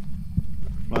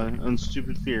 My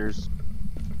unstupid fears.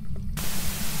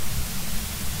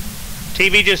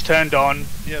 TV just turned on.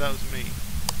 Yeah, that was me.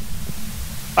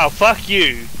 Oh, fuck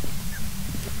you.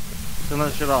 Turn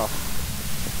that shit off.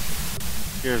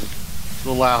 Here's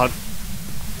so loud.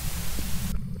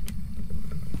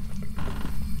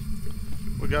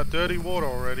 We got dirty water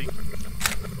already.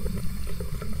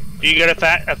 Do you get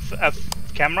a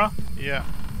camera? Yeah.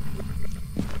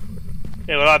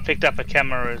 Yeah, well, I picked up a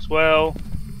camera as well.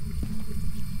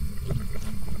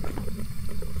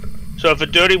 So if the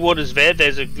dirty water's there,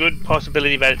 there's a good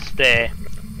possibility that it's there.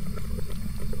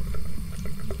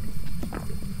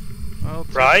 Well,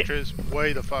 Right. temperature's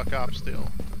way the fuck up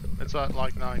still. It's at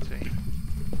like 19.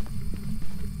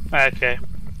 Okay.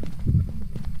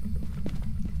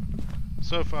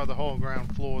 So far, the whole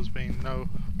ground floor's been no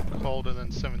colder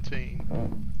than 17.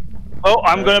 Oh,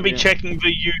 I'm going to be Yeah. checking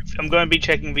the I'm going to be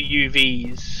checking the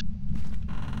UVs.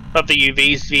 Not the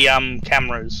UVs, the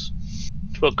cameras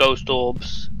for ghost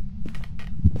orbs.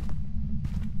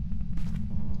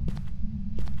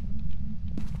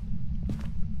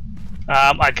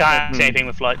 I can't see anything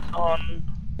with lights on.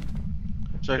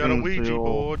 Checking Got a the Ouija old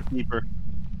board. Keeper.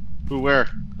 Who, where?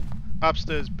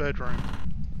 Upstairs bedroom.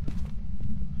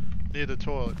 Near the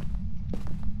toilet.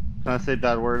 Can I say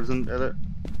bad words and edit?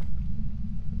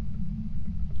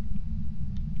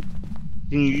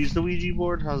 Can you use the Ouija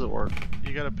board? How's it work?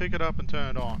 You gotta pick it up and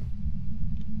turn it on.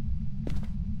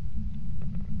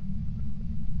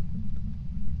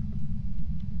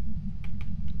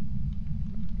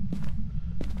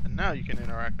 And now you can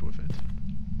interact with it.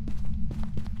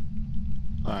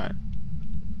 Alright.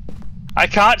 I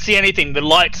can't see anything. The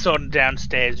light's on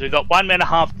downstairs. We've got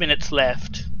 1.5 minutes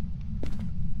left.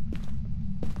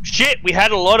 Shit, we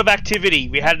had a lot of activity.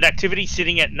 We had an activity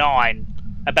sitting at 9.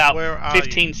 About Where are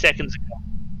 15 you? seconds ago.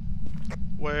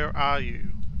 Where are you?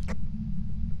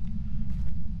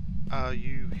 Are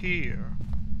you here?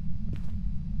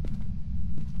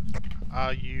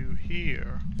 Are you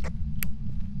here?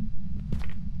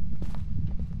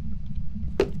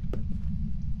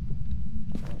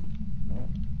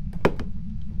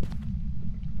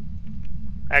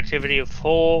 Activity of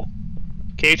 4.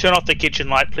 Can you turn off the kitchen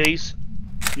light, please?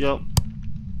 Yep.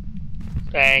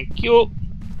 Thank you.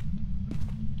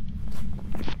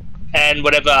 And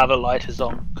whatever other light is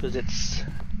on, because it's...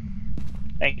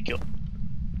 Thank you.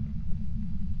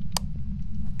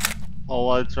 All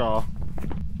lights are off.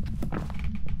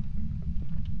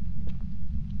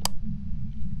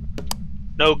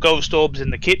 No ghost orbs in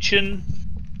the kitchen.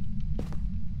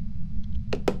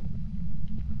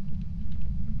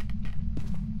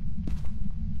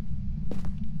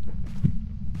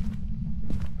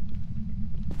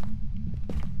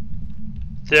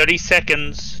 "30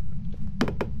 seconds.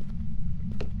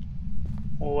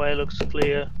 Hallway looks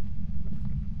clear.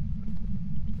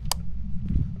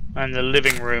 And the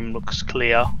living room looks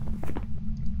clear.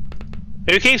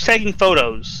 Who keeps taking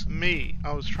photos? Me.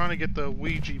 I was trying to get the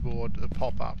Ouija board to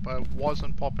pop up, but it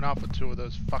wasn't popping up for 2 of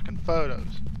those fucking photos.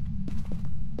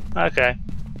 Okay.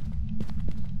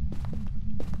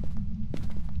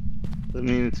 Does that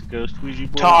mean it's a ghost Ouija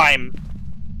board? Time.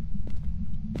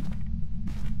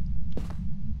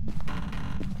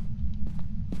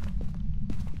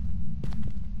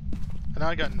 And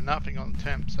I got nothing on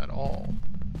temps at all.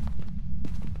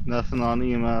 Nothing on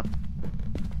EMF.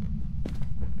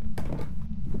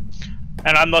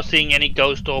 And I'm not seeing any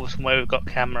ghost orbs from where we've got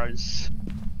cameras.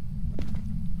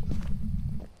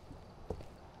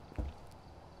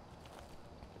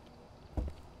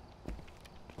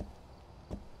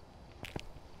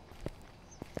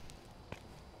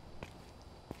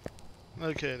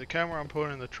 Okay, the camera I'm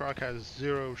putting in the truck has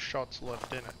 0 shots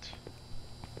left in it.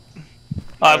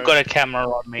 I've got a camera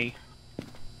on me.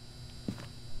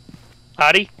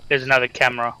 Hardy, there's another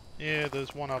camera. Yeah,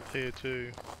 there's one up here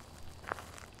too.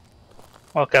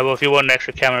 Okay, well if you want an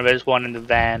extra camera, there's one in the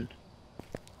van.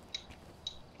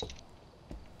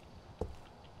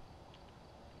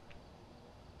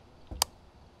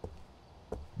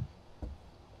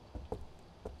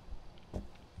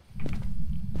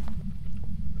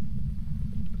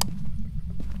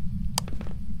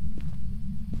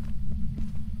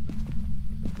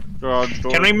 Garage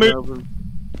door Can we move- open.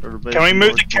 Or the Can we move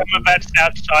the basement camera door's bats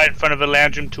outside in front of the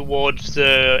lounge room towards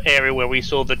the area where we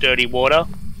saw the dirty water?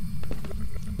 open?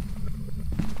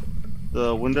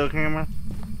 The window camera?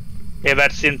 Yeah,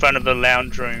 that's in front of the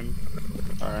lounge room.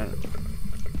 Alright.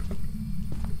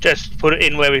 Just put it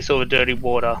in where we saw the dirty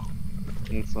water.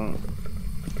 Excellent.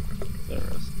 There it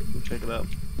is. We'll check it out.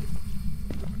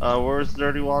 Where's the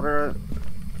dirty water at?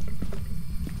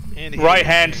 In here, Right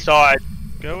hand Jake. side.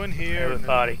 Go in here, and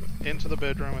Everybody. then into the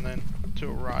bedroom, and then to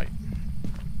the right.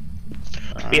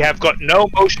 We have got no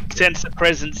motion sensor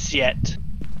presence yet.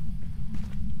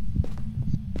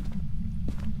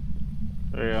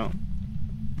 There you go.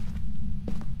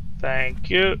 Thank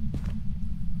you.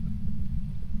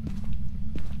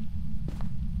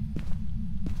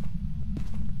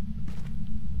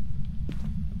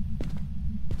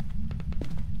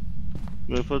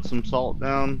 Gonna put some salt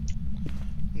down.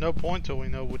 No point till we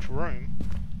know which room.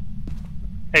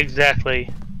 Exactly.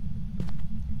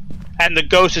 And the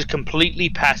ghost is completely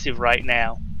passive right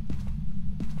now.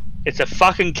 It's a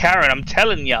fucking Karen, I'm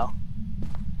telling ya.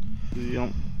 You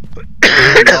don't.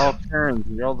 You're all Karens.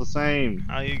 You're all the same.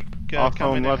 Are you Off gonna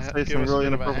come in home, and let's say give some us really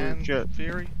a bit of a inappropriate hand, shit.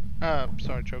 Fury?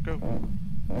 Sorry, Choco.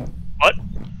 What?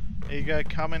 Are you gonna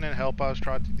come in and help us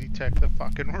try to detect the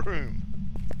fucking room?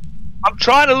 I'm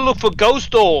trying to look for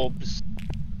ghost orbs.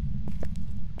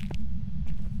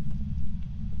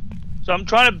 So I'm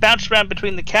trying to bounce around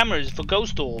between the cameras for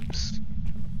ghost orbs.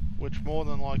 Which more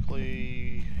than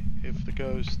likely, if the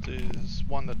ghost is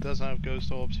one that doesn't have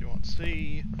ghost orbs, you won't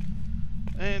see.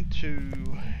 And two,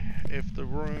 if the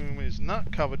room is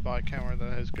not covered by a camera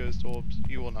that has ghost orbs,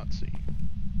 you will not see.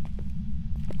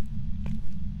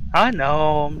 I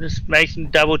know, I'm just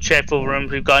making double check for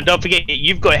rooms we've got. And don't forget,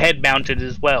 you've got head mounted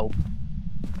as well.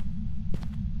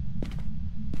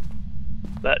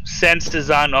 But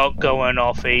sensors are not going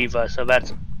off either, so that's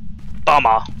a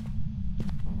bummer.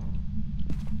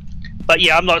 But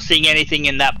yeah, I'm not seeing anything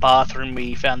in that bathroom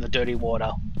we found the dirty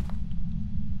water.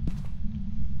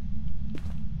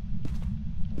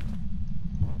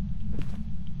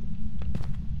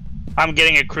 I'm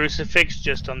getting a crucifix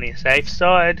just on the safe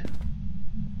side.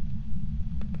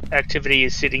 Activity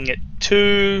is sitting at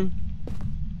 2.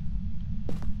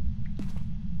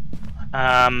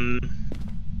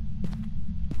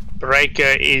 Breaker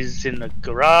is in the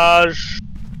garage.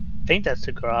 I think that's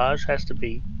the garage. Has to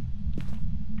be.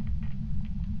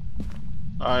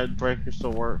 Alright, breaker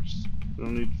still works. We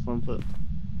don't need to flip it.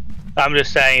 I'm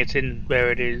just saying it's in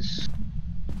where it is.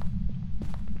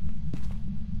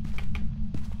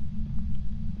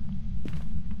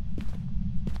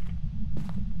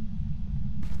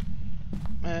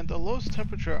 Man, the lowest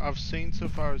temperature I've seen so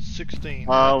far is 16.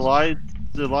 That's-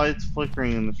 The light's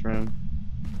flickering in this room.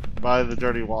 By the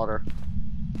dirty water.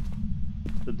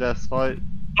 The desk light.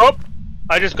 Oh,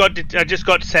 I just got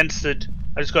censored.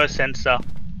 I just got a sensor.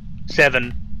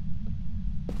 7.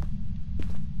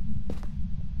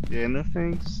 Yeah, no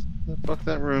thanks. Fuck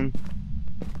that room.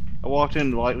 I walked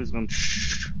in, the light was going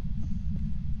shh.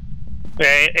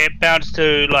 Yeah, it bounced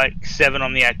to like 7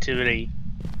 on the activity.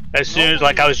 As soon as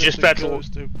like I was just about to. Goes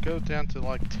to go down to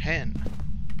like 10.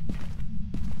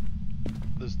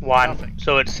 There's 1, nothing.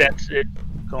 so it sets it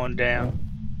going down.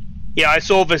 Yeah, I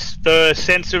saw the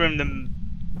sensor in the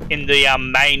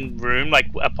main room, like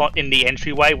in the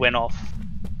entryway, went off.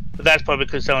 But that's probably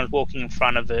because someone's walking in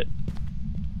front of it.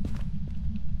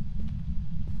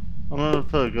 I'm gonna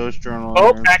put a ghost journal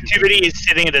Oh, in there. activity is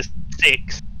sitting at a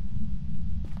 6.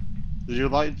 Did your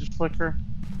light just flicker?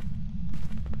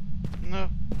 No.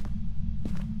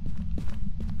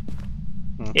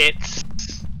 It's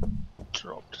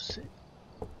dropped to 6.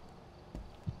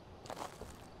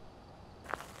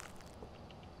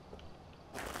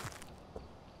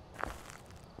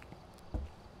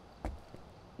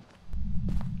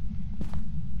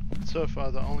 So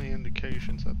far, the only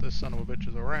indications that this son of a bitch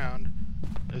is around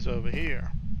is over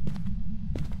here.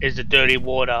 Is the dirty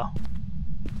water.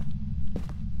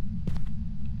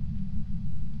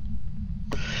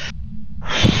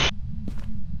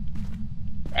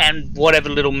 And whatever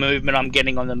little movement I'm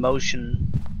getting on the motion.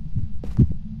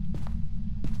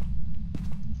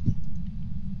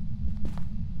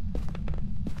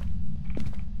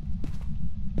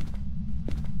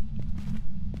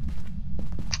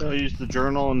 So I use the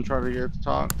journal and try to get it to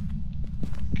talk.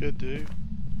 Could do.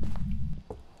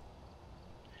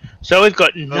 So we've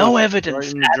got no right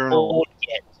evidence in the at journal. all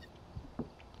yet.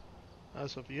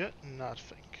 As of yet,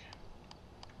 nothing.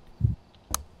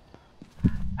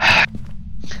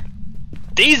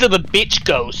 These are the bitch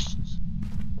ghosts.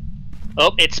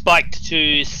 Oh, it spiked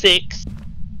to 6.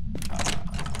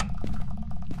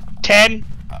 10.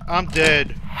 I'm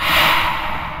dead.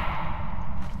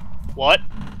 What?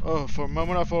 Oh, for a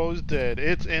moment I thought I was dead.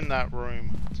 It's in that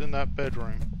room. It's in that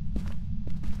bedroom.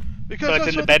 Because So it's I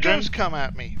in saw the bedroom? ghost come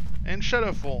at me in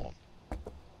shadow form.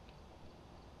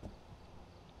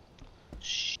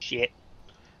 Shit.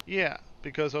 Yeah,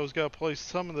 because I was gonna place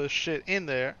some of the shit in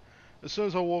there. As soon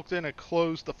as I walked in, it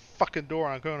closed the fucking door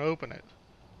and I'm going to open it.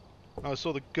 And I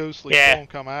saw the ghostly form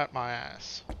come at my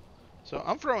ass. So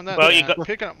I'm throwing that Well, you down, got-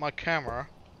 picking up my camera,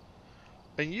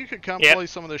 and you could come Yep. place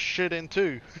some of this shit in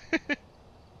too.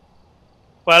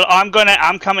 Well,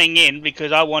 I'm coming in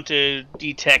because I want to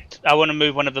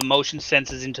move one of the motion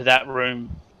sensors into that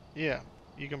room. Yeah,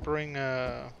 you can bring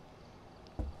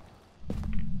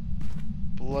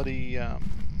bloody the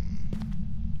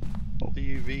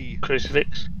UV.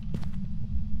 Crucifix.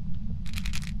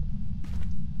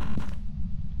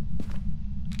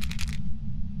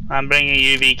 I'm bringing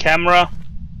a UV camera.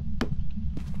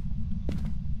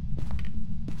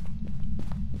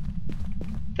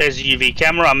 There's a UV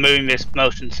camera. I'm moving this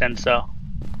motion sensor.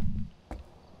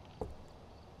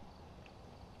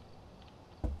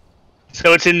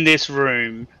 So it's in this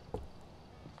room.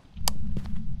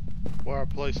 Where I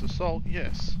place the salt,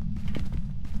 yes.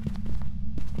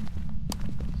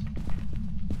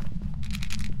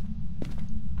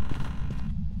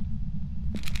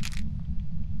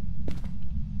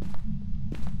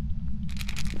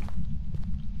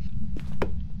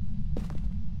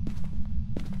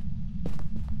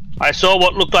 I saw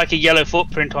what looked like a yellow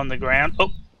footprint on the ground.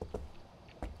 Oh.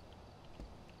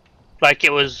 Like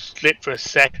it was lit for a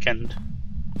second.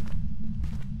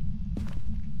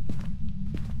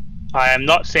 I am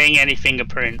not seeing any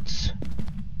fingerprints.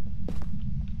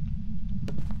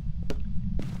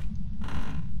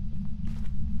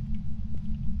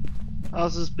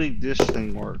 How's this big dish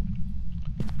thing work?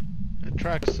 It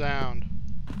tracks sound.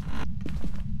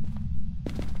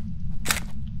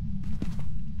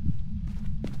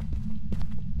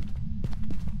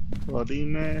 Bloody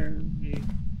Mary.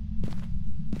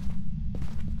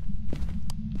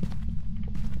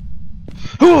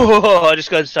 I just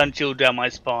got sun chill down my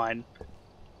spine.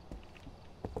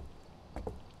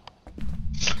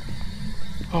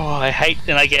 Oh, I hate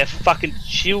when I get a fucking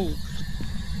chill.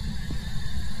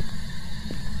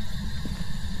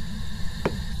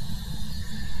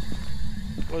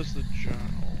 Where's the journal?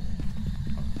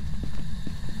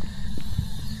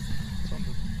 It's on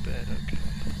the bed, okay.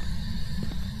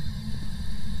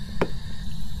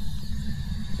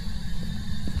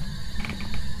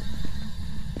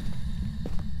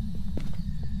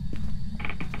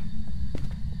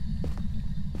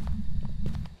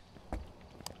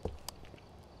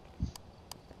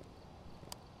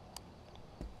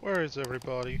 Where is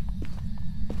everybody?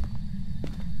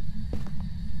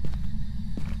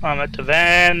 I'm at the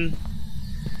van.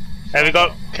 Have you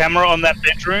got camera on that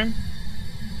bedroom?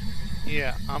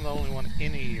 Yeah, I'm the only one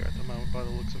in here at the moment by the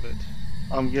looks of it.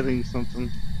 I'm getting something.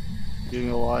 Getting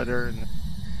a lighter and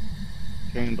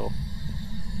a candle.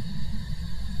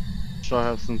 So I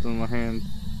have something in my hand.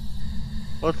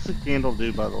 What's the candle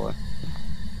do, by the way?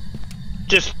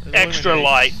 Just It extra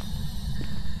illuminates. light.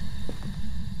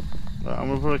 I'm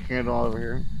gonna put a candle over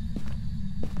here.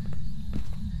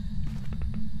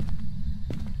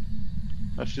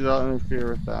 Actually, don't interfere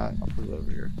with that. I'll put it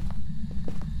over here.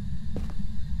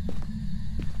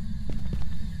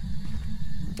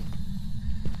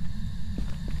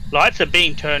 Lights are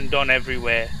being turned on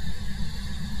everywhere.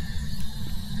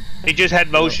 We just had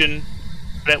motion,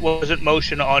 but it wasn't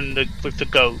motion on with the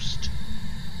ghost.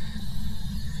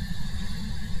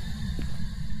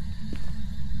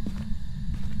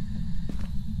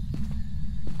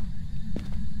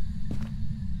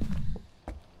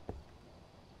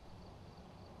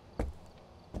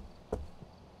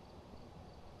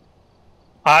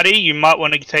 Artie, you might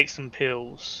want to take some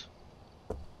pills.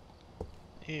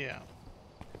 Yeah.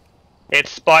 It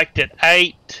spiked at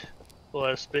 8.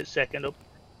 For a split second up.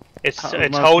 It's How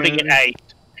much holding at maybe?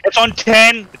 8. It's on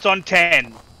 10. It's on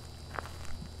 10.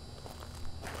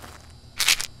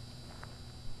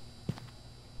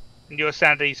 And your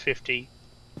sanity's 50.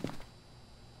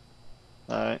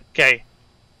 Alright. Okay.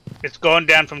 It's gone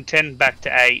down from 10 back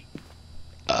to 8.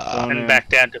 Going And in. back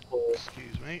down to 4.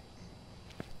 Excuse me.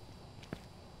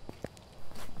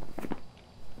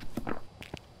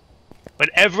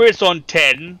 Whenever it's on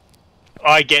 10,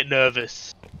 I get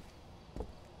nervous.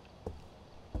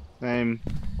 Same.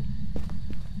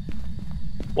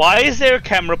 Why is there a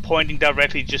camera pointing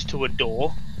directly just to a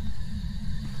door?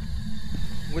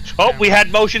 Which Oh, we camera?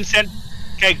 had motion sensor.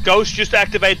 Okay, Ghost, just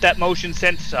activate that motion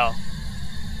sensor.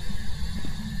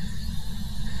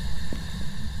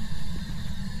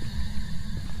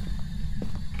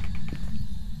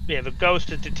 Yeah, the ghost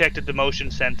has detected the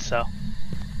motion sensor.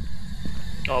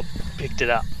 Oh, picked it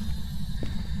up.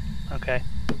 Okay.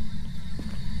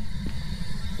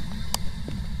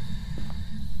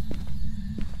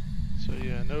 So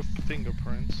yeah, no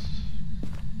fingerprints.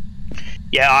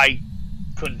 Yeah, I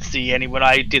couldn't see any when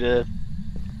I did a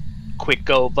quick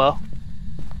over.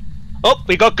 Oh,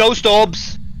 we got ghost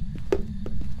orbs!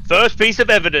 First piece of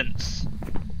evidence.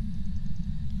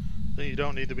 Then you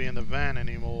don't need to be in the van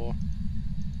anymore.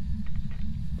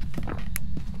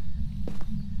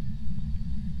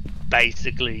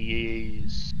 Basically,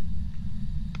 yes.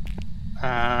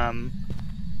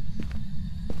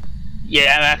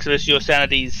 Yeah, Maximus, your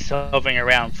sanity's hovering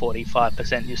around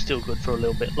 45%. You're still good for a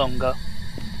little bit longer.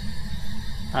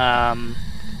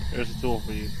 There's a tool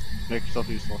for you. Make yourself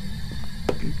useful.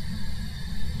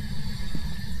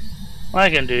 I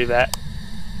can do that.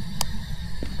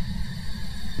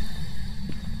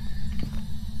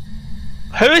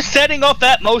 Who's setting off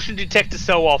that motion detector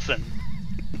so often?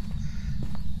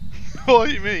 What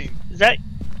do you mean? Is that...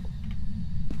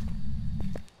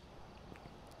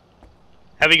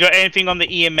 Have you got anything on the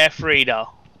EMF reader?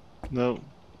 Nope.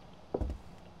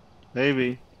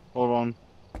 Maybe. Hold on.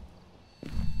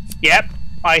 Yep,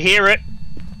 I hear it.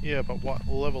 Yeah, but what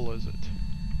level is it?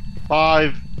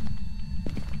 5.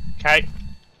 Okay.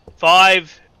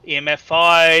 5, EMF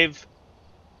 5.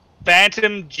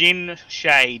 Phantom Jinn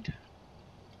Shade.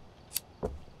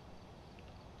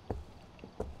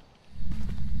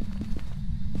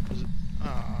 Is it?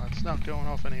 Ah, it's not going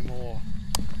off anymore.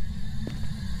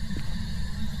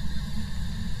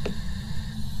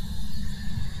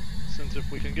 Since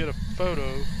if we can get a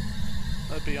photo,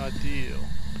 that'd be ideal.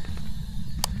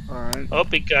 Alright. Oh,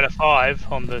 we got a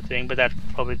 5 on the thing, but that's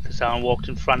probably because someone walked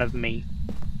in front of me.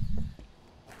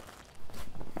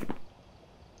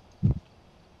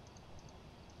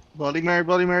 Bloody Mary,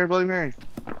 Bloody Mary, Bloody Mary.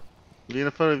 We need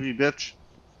a photo of you, bitch.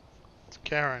 It's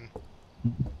Karen.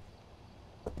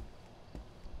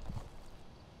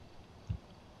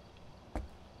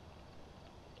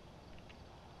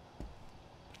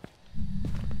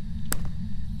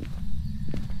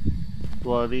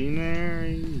 Bloody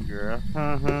Mary, you're a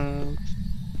hunt.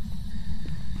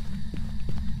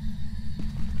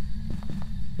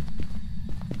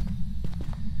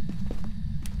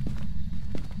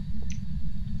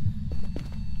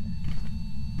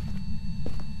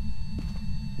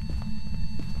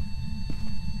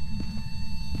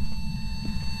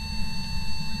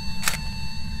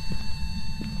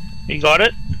 You got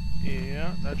it?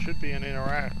 Yeah, that should be an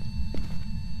interact.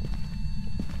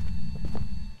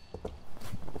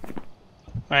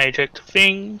 I checked the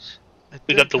things. It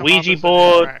We did got the come up Ouija as an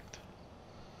board. interact.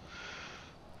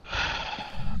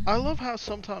 I love how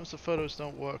sometimes the photos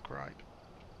don't work right.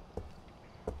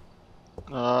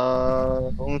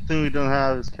 Only thing we don't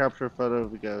have is capture a photo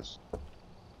of the ghost.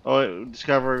 Oh wait,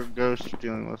 discover ghost you're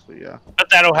dealing with, but yeah. But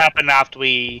that'll happen after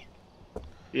we...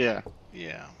 Yeah,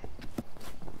 Yeah.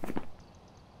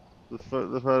 the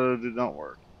photo did not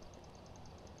work.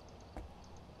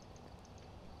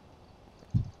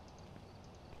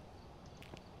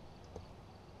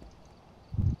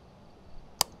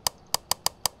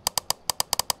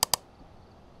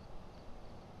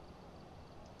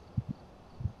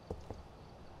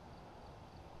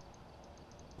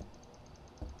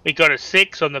 We got a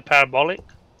 6 on the parabolic.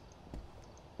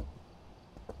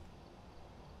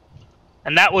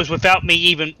 And that was without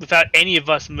any of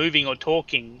us moving or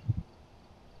talking.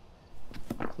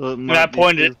 So it I might be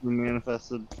pointed- physically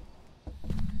manifested.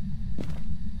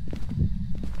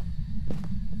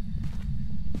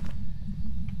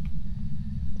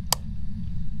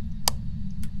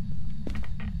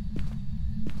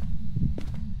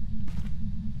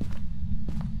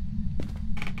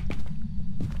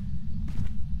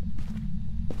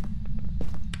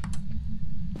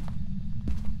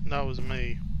 That was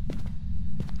me.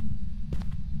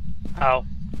 Oh,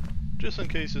 Just in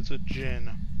case it's a Jinn.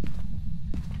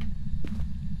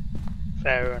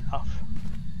 fair enough.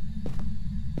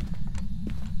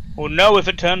 We'll know if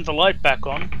it turns the light back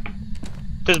on.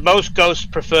 Because most ghosts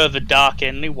prefer the dark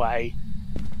anyway.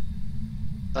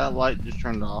 That light just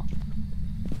turned off.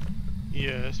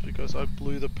 Yes, because I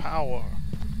blew the power.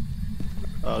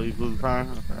 Oh, you blew the power?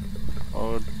 Okay. I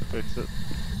would fix it.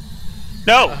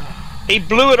 No! He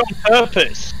blew it on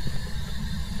purpose.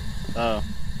 Oh.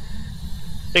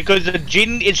 Because the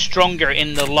Jinn is stronger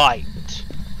in the light.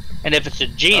 And if it's a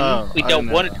Jinn, Oh, we I don't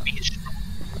know want it that. to be as strong.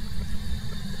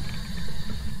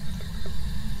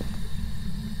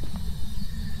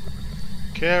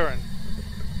 Karen.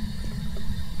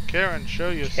 Karen, show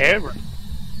yourself. Karen.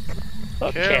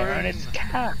 Look, Karen, Karen. it's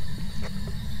Karen.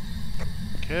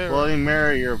 Bloody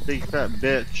Mary, you're a big fat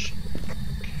bitch.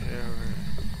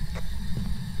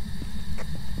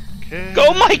 Karen.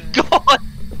 Oh my god!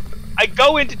 I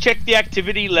go in to check the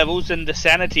activity levels and the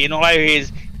sanity, and all I hear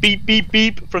is beep beep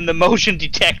beep from the motion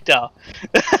detector.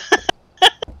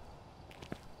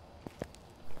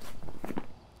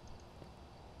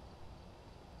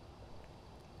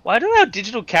 Why do our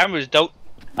digital cameras don't...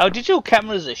 Our digital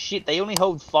cameras are shit, they only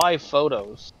hold 5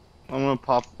 photos. I'm gonna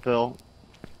pop a pill.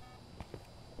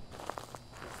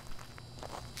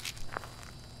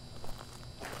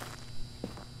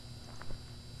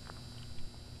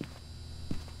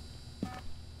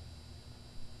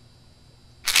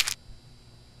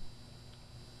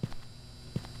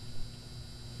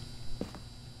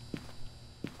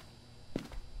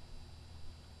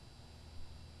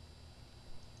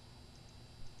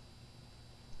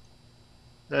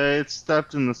 Hey, it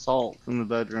stepped in the salt from the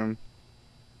bedroom.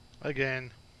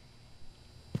 Again.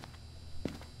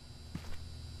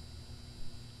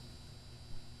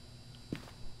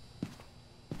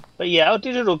 But yeah, our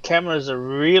digital cameras are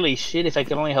really shit if they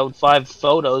can only hold 5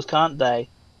 photos, can't they?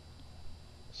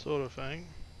 Sort of thing.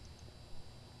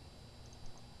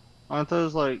 Aren't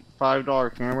those like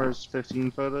 $5 cameras,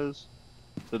 15 photos?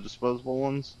 The disposable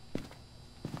ones?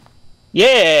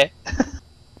 Yeah!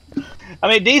 I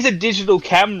mean, these are digital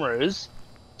cameras,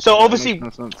 so That obviously,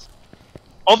 makes no sense.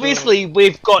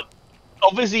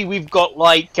 we've got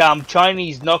like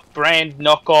Chinese brand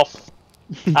knockoff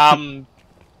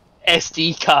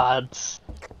SD cards.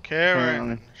 Karen,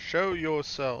 Apparently. show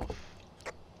yourself.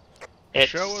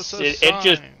 It's, Show us a it sign.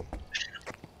 just Show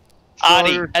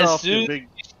Artie, yourself, you big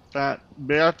fat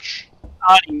bitch.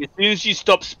 as soon as you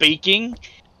stop speaking,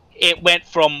 it went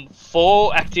from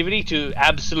 4 activity to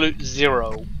absolute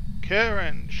 0.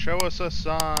 Karen, show us a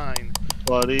sign.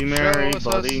 Bloody Mary, Show us a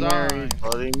Bloody Mary, sign.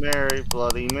 Bloody Mary,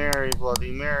 Bloody Mary,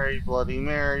 Bloody Mary, Bloody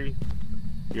Mary.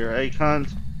 You're a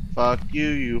cunt. Fuck you,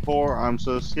 you whore. I'm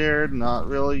so scared. Not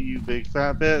really, you big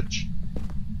fat bitch.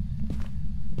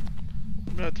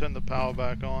 I'm gonna turn the power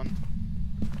back on.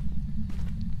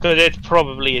 Because it's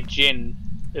probably a Jinn.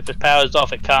 If the power's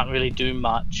off, it can't really do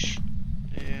much.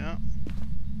 Yeah.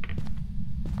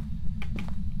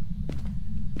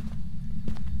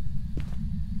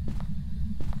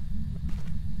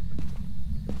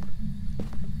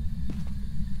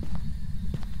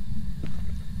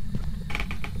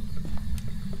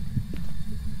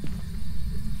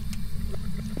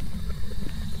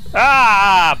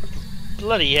 Ah!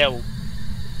 Bloody hell.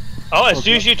 Oh, as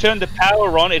soon as you turned the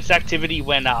power on, its activity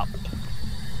went up.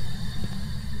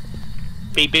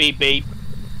 Beep, beep, beep.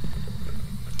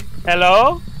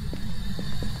 Hello?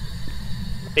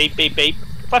 Beep, beep, beep.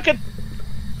 Fucking...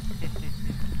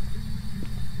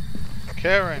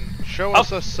 Karen, show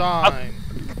us a sign.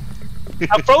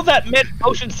 I'll throw that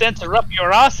motion sensor up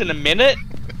your ass in a minute.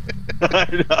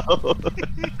 I know.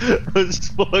 I was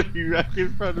just walking right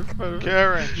in front of me.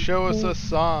 Karen, show us a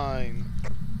sign.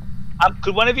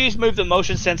 Could one of you move the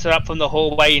motion sensor up from the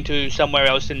hallway into somewhere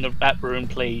else in that room,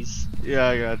 please? Yeah,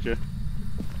 I got you.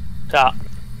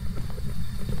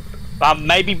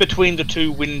 Maybe between the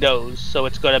 2 windows, so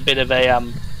it's got a bit of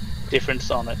a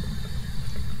difference on it.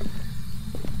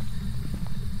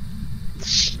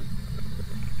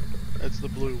 That's the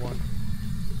blue one.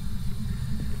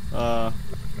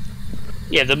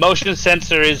 Yeah, the motion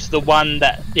sensor is the one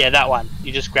that... Yeah, that one.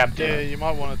 You just grabbed Yeah, it. you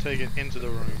might want to take it into the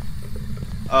room.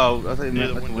 Oh, I think Near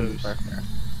meant the like the windows windows. back there.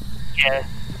 Yeah.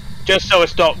 Just so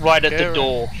it's not right at Karen, the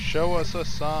door. show us a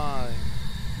sign.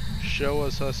 Show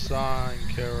us a sign,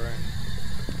 Karen.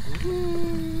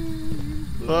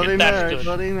 Bloody That's Mary, good.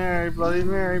 Bloody Mary, Bloody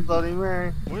Mary, Bloody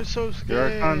Mary. We're so You're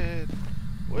a cunt. scared.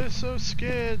 We're so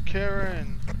scared,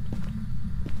 Karen.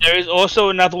 There is also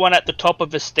another one at the top of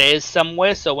the stairs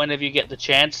somewhere, so whenever you get the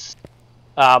chance,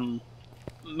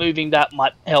 moving that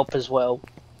might help as well.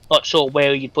 Not sure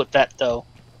where you'd put that though.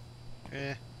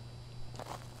 Yeah.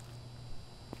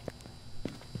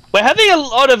 We're having a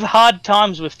lot of hard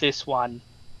times with this one.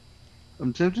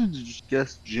 I'm tempted to just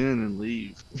guess Jinn and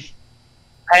leave.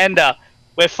 And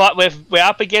we're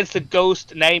up against a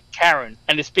ghost named Karen,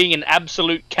 and it's being an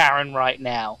absolute Karen right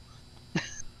now.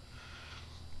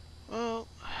 Well,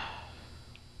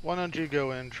 why don't you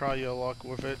go in and try your luck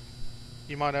with it?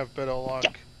 You might have better luck,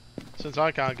 since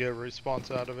I can't get a response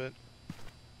out of it.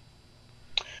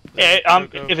 Yeah,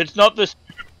 if it's not the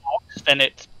spirit box, then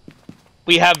it's...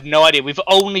 We have no idea. We've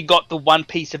only got the one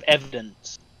piece of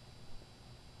evidence.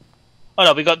 Oh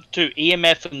no, we got 2,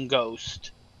 EMF and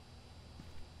Ghost.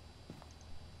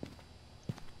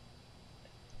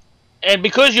 And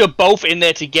because you're both in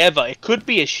there together, it could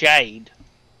be a shade.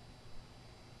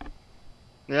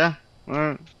 Yeah,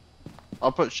 alright.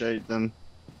 I'll put Shade then.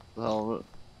 The hell of it.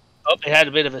 Oh, they had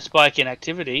a bit of a spike in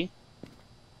activity.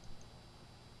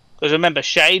 Because remember,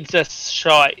 Shade's a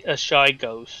shy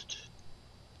ghost.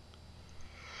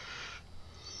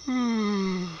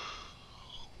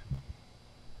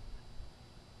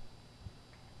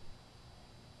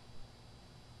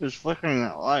 It was flickering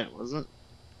that light, wasn't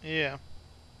it? Yeah.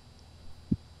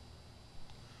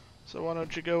 So why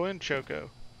don't you go in, Choco?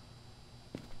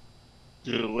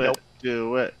 Do it, Nope.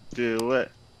 do it, do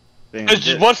it.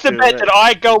 Because what's the bet that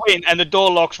I go in and the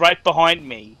door locks right behind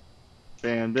me?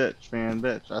 Fan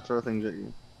bitch. I throw things at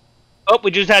you. Oh,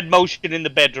 we just had motion in the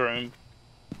bedroom.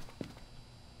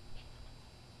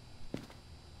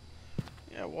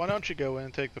 Yeah, why don't you go in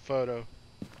and take the photo?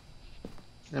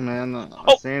 Hey man,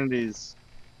 Oh. sanity's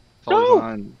No. totally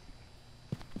fine.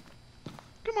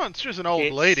 Come on, it's just an old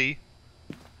It's- lady.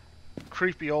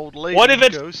 Creepy old lady What if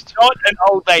it's ghost. not an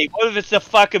old lady? What if it's a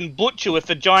fucking butcher with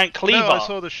a giant cleaver? No, I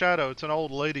saw the shadow. It's an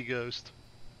old lady ghost.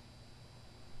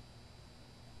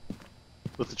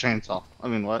 With the chainsaw. I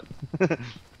mean, what?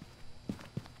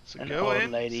 So An go old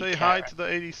in, lady say hi Karen. to the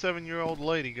 87-year-old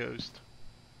lady ghost.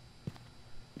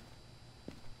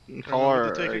 Call Remember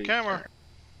her to take a a- camera.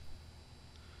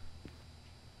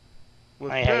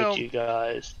 With I film. hate you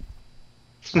guys.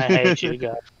 I hate you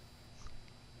guys.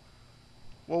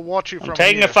 We'll watch you I'm from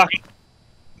taking here.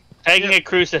 taking Yep. a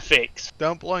crucifix.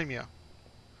 Don't blame you.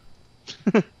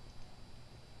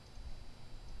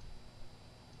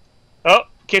 Oh,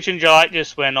 kitchen light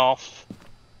just went off.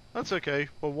 That's okay.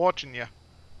 We're watching you.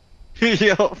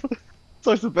 Yo, it's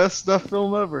like the best snuff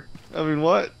film ever. I mean,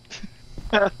 what?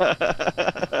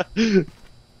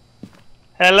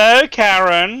 Hello,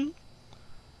 Karen.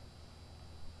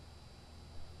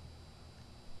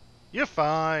 You're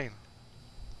fine.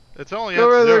 It's only Go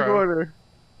at right there, 0. corner.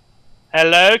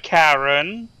 Hello,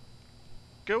 Karen.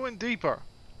 Go in deeper.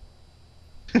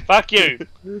 Fuck you.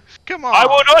 Come on. I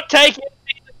will not take it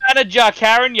as the manager,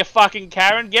 Karen, you fucking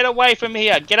Karen. Get away from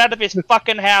here. Get out of this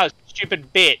fucking house,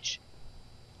 stupid bitch.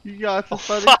 You got Oh, this,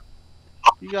 buddy. fuck.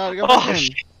 You gotta go Oh, back in.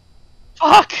 shit.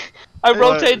 Fuck. I Hey,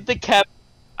 rotated the cam.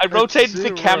 I it's rotated the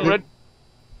 0. camera.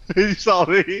 You saw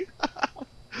me.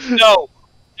 No.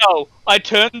 I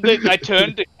turned the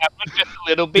camera just a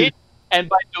little bit, and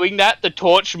by doing that, the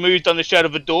torch moved on the shadow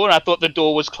of the door, and I thought the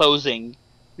door was closing.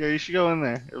 Yeah, you should go in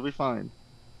there. It'll be fine.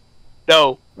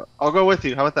 No. I'll go with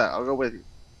you. How about that? I'll go with you.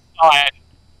 Alright.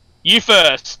 You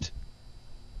first.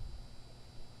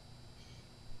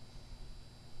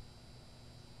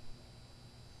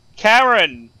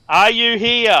 Karen, are you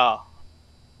here?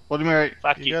 Bloody Mary.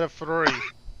 Fuck You you. got a 3.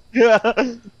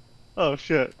 Yeah. Oh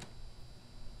shit.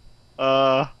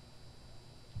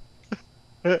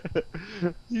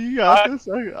 You got this.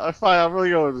 Fine. I'm really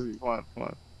going with you. Come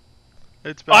on.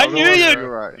 It's I about knew zero. you'd You're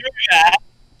right. do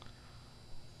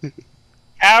that.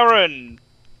 Karen.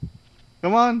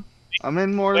 Come on. I'm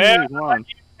in more than Where you. Come are on.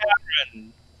 you,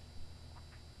 Karen?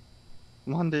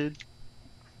 Come on, dude.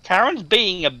 Karen's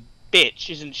being a bitch,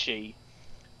 isn't she?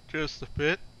 Just a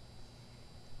bit.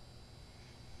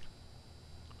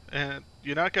 And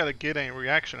you're not gonna get any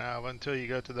reaction out of it until you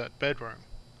go to that bedroom.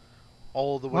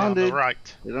 All the way Come on, on the dude.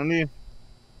 right. They don't need.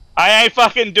 I ain't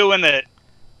fucking doing it.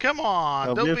 Come on,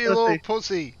 Don't don't be a be a little pussy.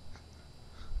 pussy.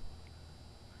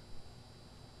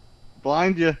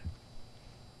 Blind you.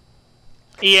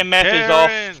 EMF is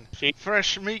Karen, off. She,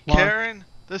 fresh meat, Come on. Karen.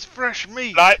 There's fresh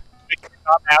meat. no, I'm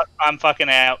out. I'm fucking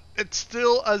out. It's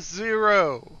still a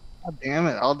 0. God damn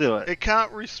it. I'll do it. It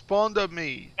can't respond to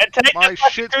me. And take My the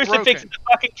fucking shit's crucifix broken. and the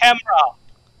fucking camera.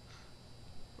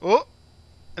 Oh,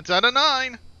 it's at a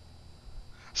 9.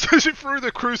 So she threw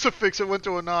the crucifix, it went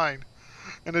to a 9.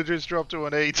 And it just dropped to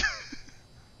an 8.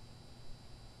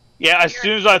 Yeah, as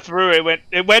soon as I threw it,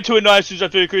 it went to a 9 as soon as I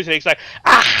threw the crucifix. Like,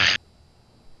 ah!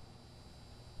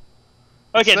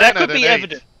 Okay, It's that saying could at be an 8.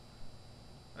 evident.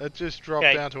 It just dropped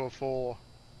Okay. down to a 4.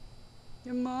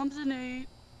 Your mom's an 8.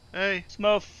 Hey,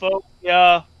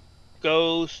 Phasmophobia,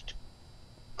 ghost,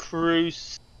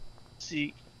 crucifix.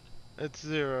 it's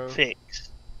 0.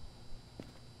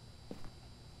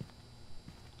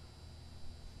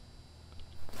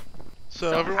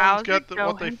 So So everyone's how's got it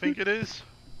what they going? think it is?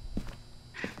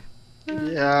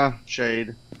 Yeah,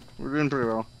 Shade. We're doing pretty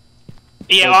well.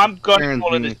 Yeah, So I'm going to Karen's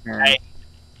call it being a Karen. J.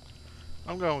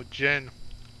 I'm going with Jinn.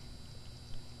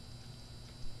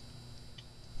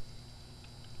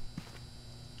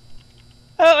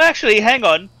 Oh, actually, hang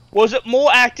on. Was it more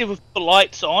active with the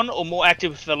lights on or more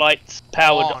active with the lights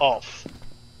powered On. off?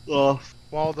 Oh,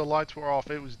 While the lights were off,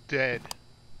 it was dead.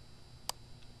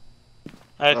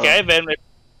 Okay, then it's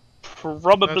That's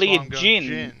probably why a I'm going Jinn.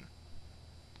 Jinn.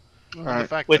 all The right.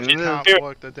 fact Which that it is can't very-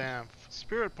 work the damn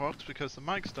spirit box because the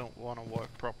mics don't want to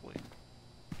work properly.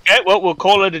 Okay, well, we'll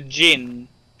call it a Jinn.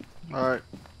 Alright.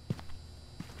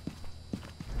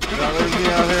 Let me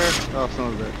out here. Oh,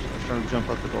 son of a bitch. I was trying to jump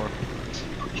out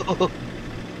the door.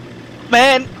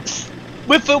 Man,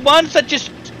 with the ones that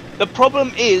just... The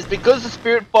problem is, because the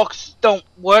spirit box don't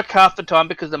work half the time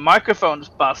because the microphone's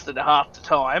busted half the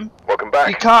time, Welcome back.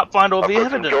 you can't find all I've the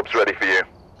got some evidence. jobs ready for you.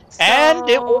 And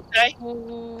it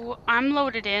was I'm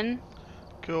loaded in.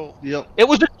 Cool. Yep. It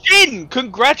was a Jinn!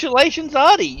 Congratulations,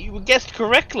 Artie! You guessed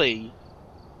correctly.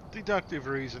 Deductive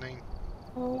reasoning.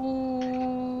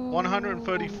 Ooh.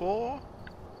 134,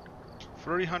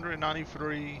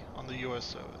 393 on the US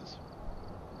servers.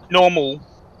 Normal.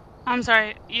 I'm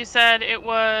sorry, you said it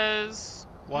was...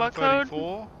 What code?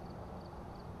 134,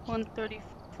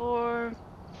 134,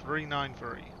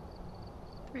 393.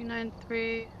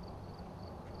 393,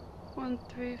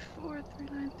 134,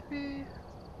 393.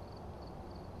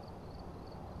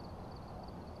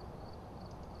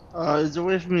 Is there a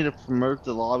way for me to promote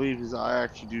the lobby? Because I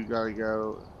actually do gotta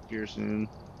go here soon.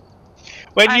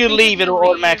 When I you think leave, if you it'll leave,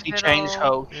 automatically change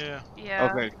it'll- host. Yeah, Yeah.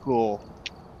 Okay, cool.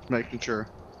 Making sure.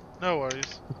 no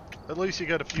worries. At least you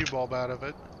got a few bob out of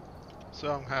it.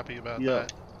 So I'm happy about Yeah.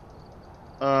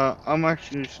 that. I'm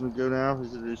actually just gonna go now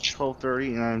because it is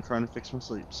 12:30 and I'm trying to fix my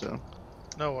sleep, so.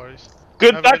 No worries.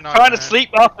 Good Have a luck good night, trying to man. sleep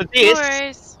after No this.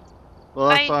 worries. Well,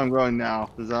 that's Bye. why I'm going now,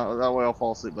 because that way I'll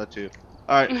fall asleep by 2.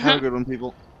 Alright, have a good one,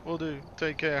 people. Will do.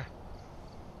 Take care.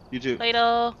 You too.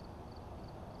 Later.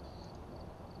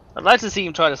 I'd like to see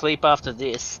him try to sleep after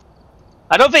this.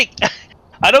 I don't think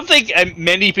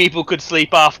many people could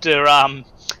sleep after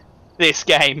this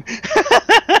game.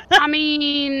 I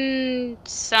mean,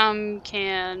 some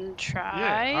can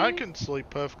try. Yeah, I can sleep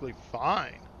perfectly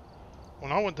fine.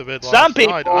 When I went to bed Some last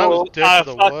night, I was people dead are to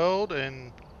the fuck- world,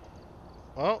 and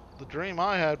well, the dream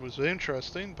I had was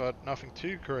interesting, but nothing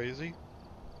too crazy.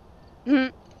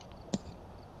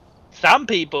 Some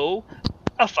people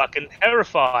are fucking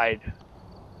terrified.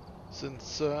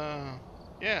 Since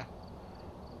yeah,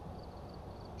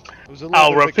 it was a I'll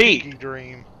little bit of a repeat. kinky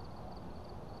dream.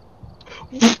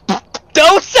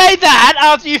 Don't say that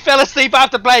after you fell asleep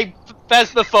after playing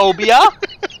Phasmophobia.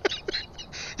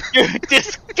 You're a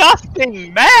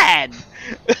disgusting man.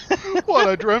 What,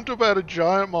 I dreamt about a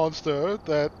giant monster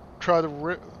that tried to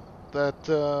rip.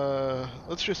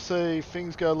 Let's just say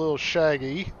things got a little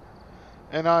shaggy,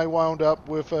 and I wound up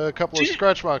with a couple of Dude.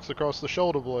 scratch marks across the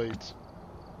shoulder blades.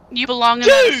 You belong in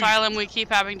that Dude! asylum we keep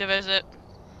having to visit.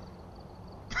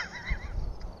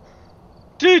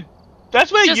 Dude,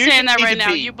 that's where Just you saying that need right to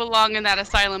now. be. You belong in that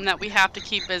asylum that we have to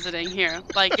keep visiting here.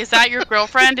 Like, is that your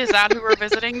girlfriend? Is that who we're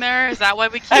visiting there? Is that why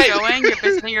we keep Hey. going? You're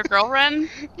visiting your girlfriend?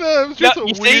 No, it was just No, a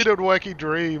you see- weird and wacky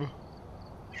dream.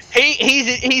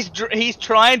 He's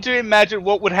trying to imagine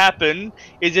what would happen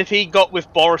is if he got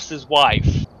with Boris's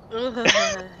wife.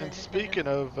 And speaking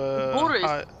of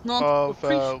Boris,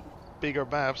 not bigger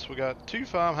maps, we got 2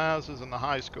 farmhouses and the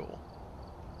high school.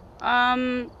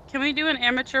 can we do an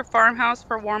amateur farmhouse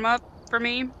for warm-up for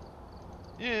me?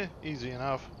 Yeah, easy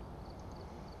enough.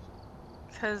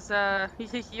 Because,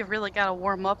 you really gotta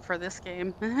warm up for this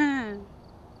game.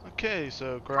 Okay,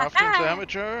 so Grafton's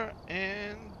amateur,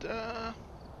 and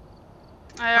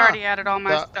I already added all my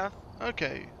that- stuff.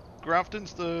 okay,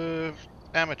 Grafton's the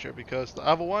amateur because the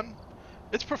other one,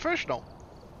 it's professional.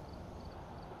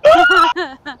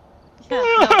 Yeah, no,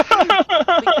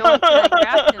 we go into that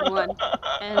Grafton one,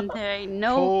 and there ain't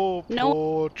no...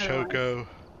 Poor Choco.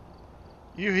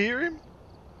 You hear him?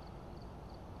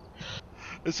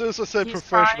 As soon as I said He's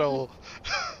professional.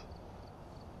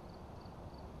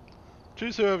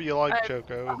 Choose whoever you like,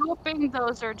 Choco. I'm hoping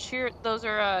those are tears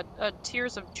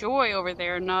of joy over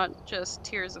there, not just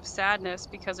tears of sadness,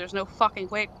 because there's no fucking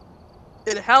way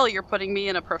in hell you're putting me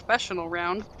in a professional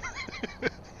round.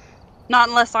 Not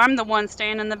unless I'm the one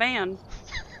staying in the band.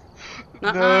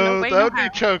 No, way, that no would be how.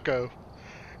 Choco.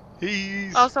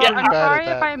 He's Also, pretty I'm bad sorry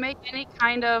at if that. I make any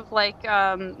kind of like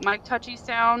mic touchy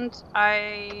sound.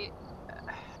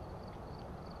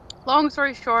 Long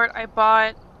story short, I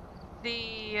bought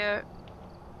the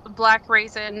black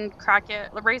Razer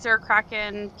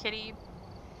Kraken Kitty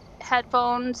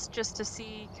headphones just to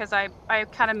see, because I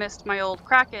kind of missed my old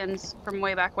Krakens from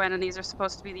way back when, and these are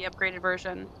supposed to be the upgraded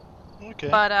version. Okay.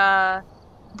 But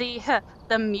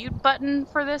the mute button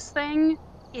for this thing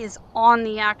is on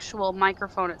the actual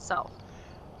microphone itself.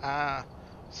 Ah,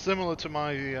 similar to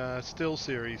my still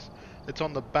series. It's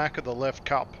on the back of the left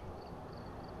cup.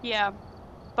 Yeah,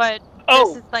 but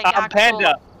Oh, this is like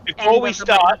Panda, before we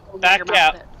start, back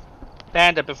out.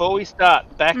 Panda, before we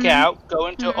start, back out, go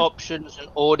into options and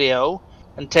audio,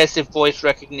 and test if voice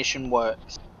recognition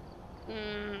works.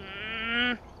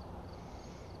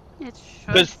 It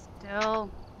should 'Cause-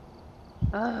 still.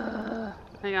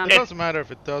 Hang on. It doesn't matter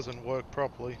if it doesn't work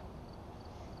properly.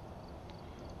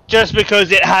 Just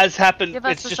because it has happened, Give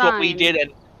us it's a just what we sign. did,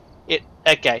 and it.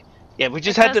 Okay, yeah, we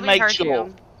just It had says to we make heard sure.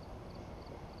 you.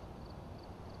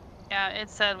 Yeah, it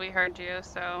said we heard you,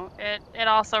 so it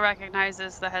also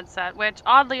recognizes the headset, which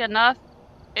oddly enough,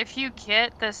 if you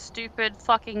get this stupid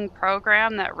fucking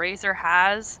program that Razer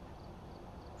has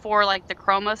for like the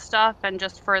chroma stuff and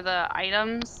just for the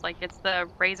items, like it's the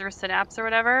Razer Synapse or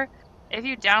whatever, if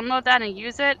you download that and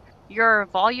use it, your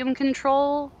volume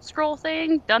control scroll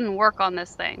thing doesn't work on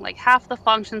this thing. Like half the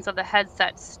functions of the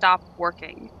headset stop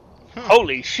working.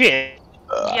 Holy shit!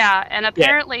 Yeah, and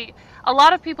apparently a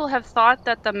lot of people have thought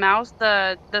that the mouse,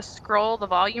 the scroll, the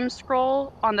volume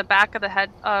scroll on the back of the head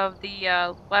of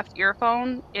the left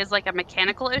earphone is like a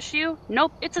mechanical issue.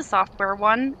 Nope, it's a software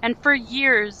one. And for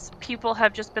years, people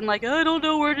have just been like, I don't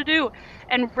know where to do.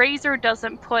 And Razer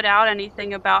doesn't put out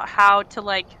anything about how to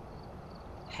like,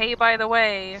 hey, by the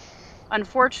way,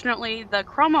 unfortunately, the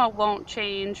chroma won't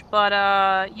change,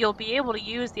 but you'll be able to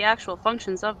use the actual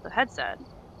functions of the headset.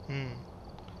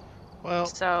 Well,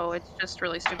 So it's just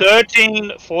really stupid.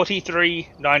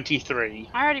 134393.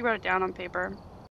 I already wrote it down on paper.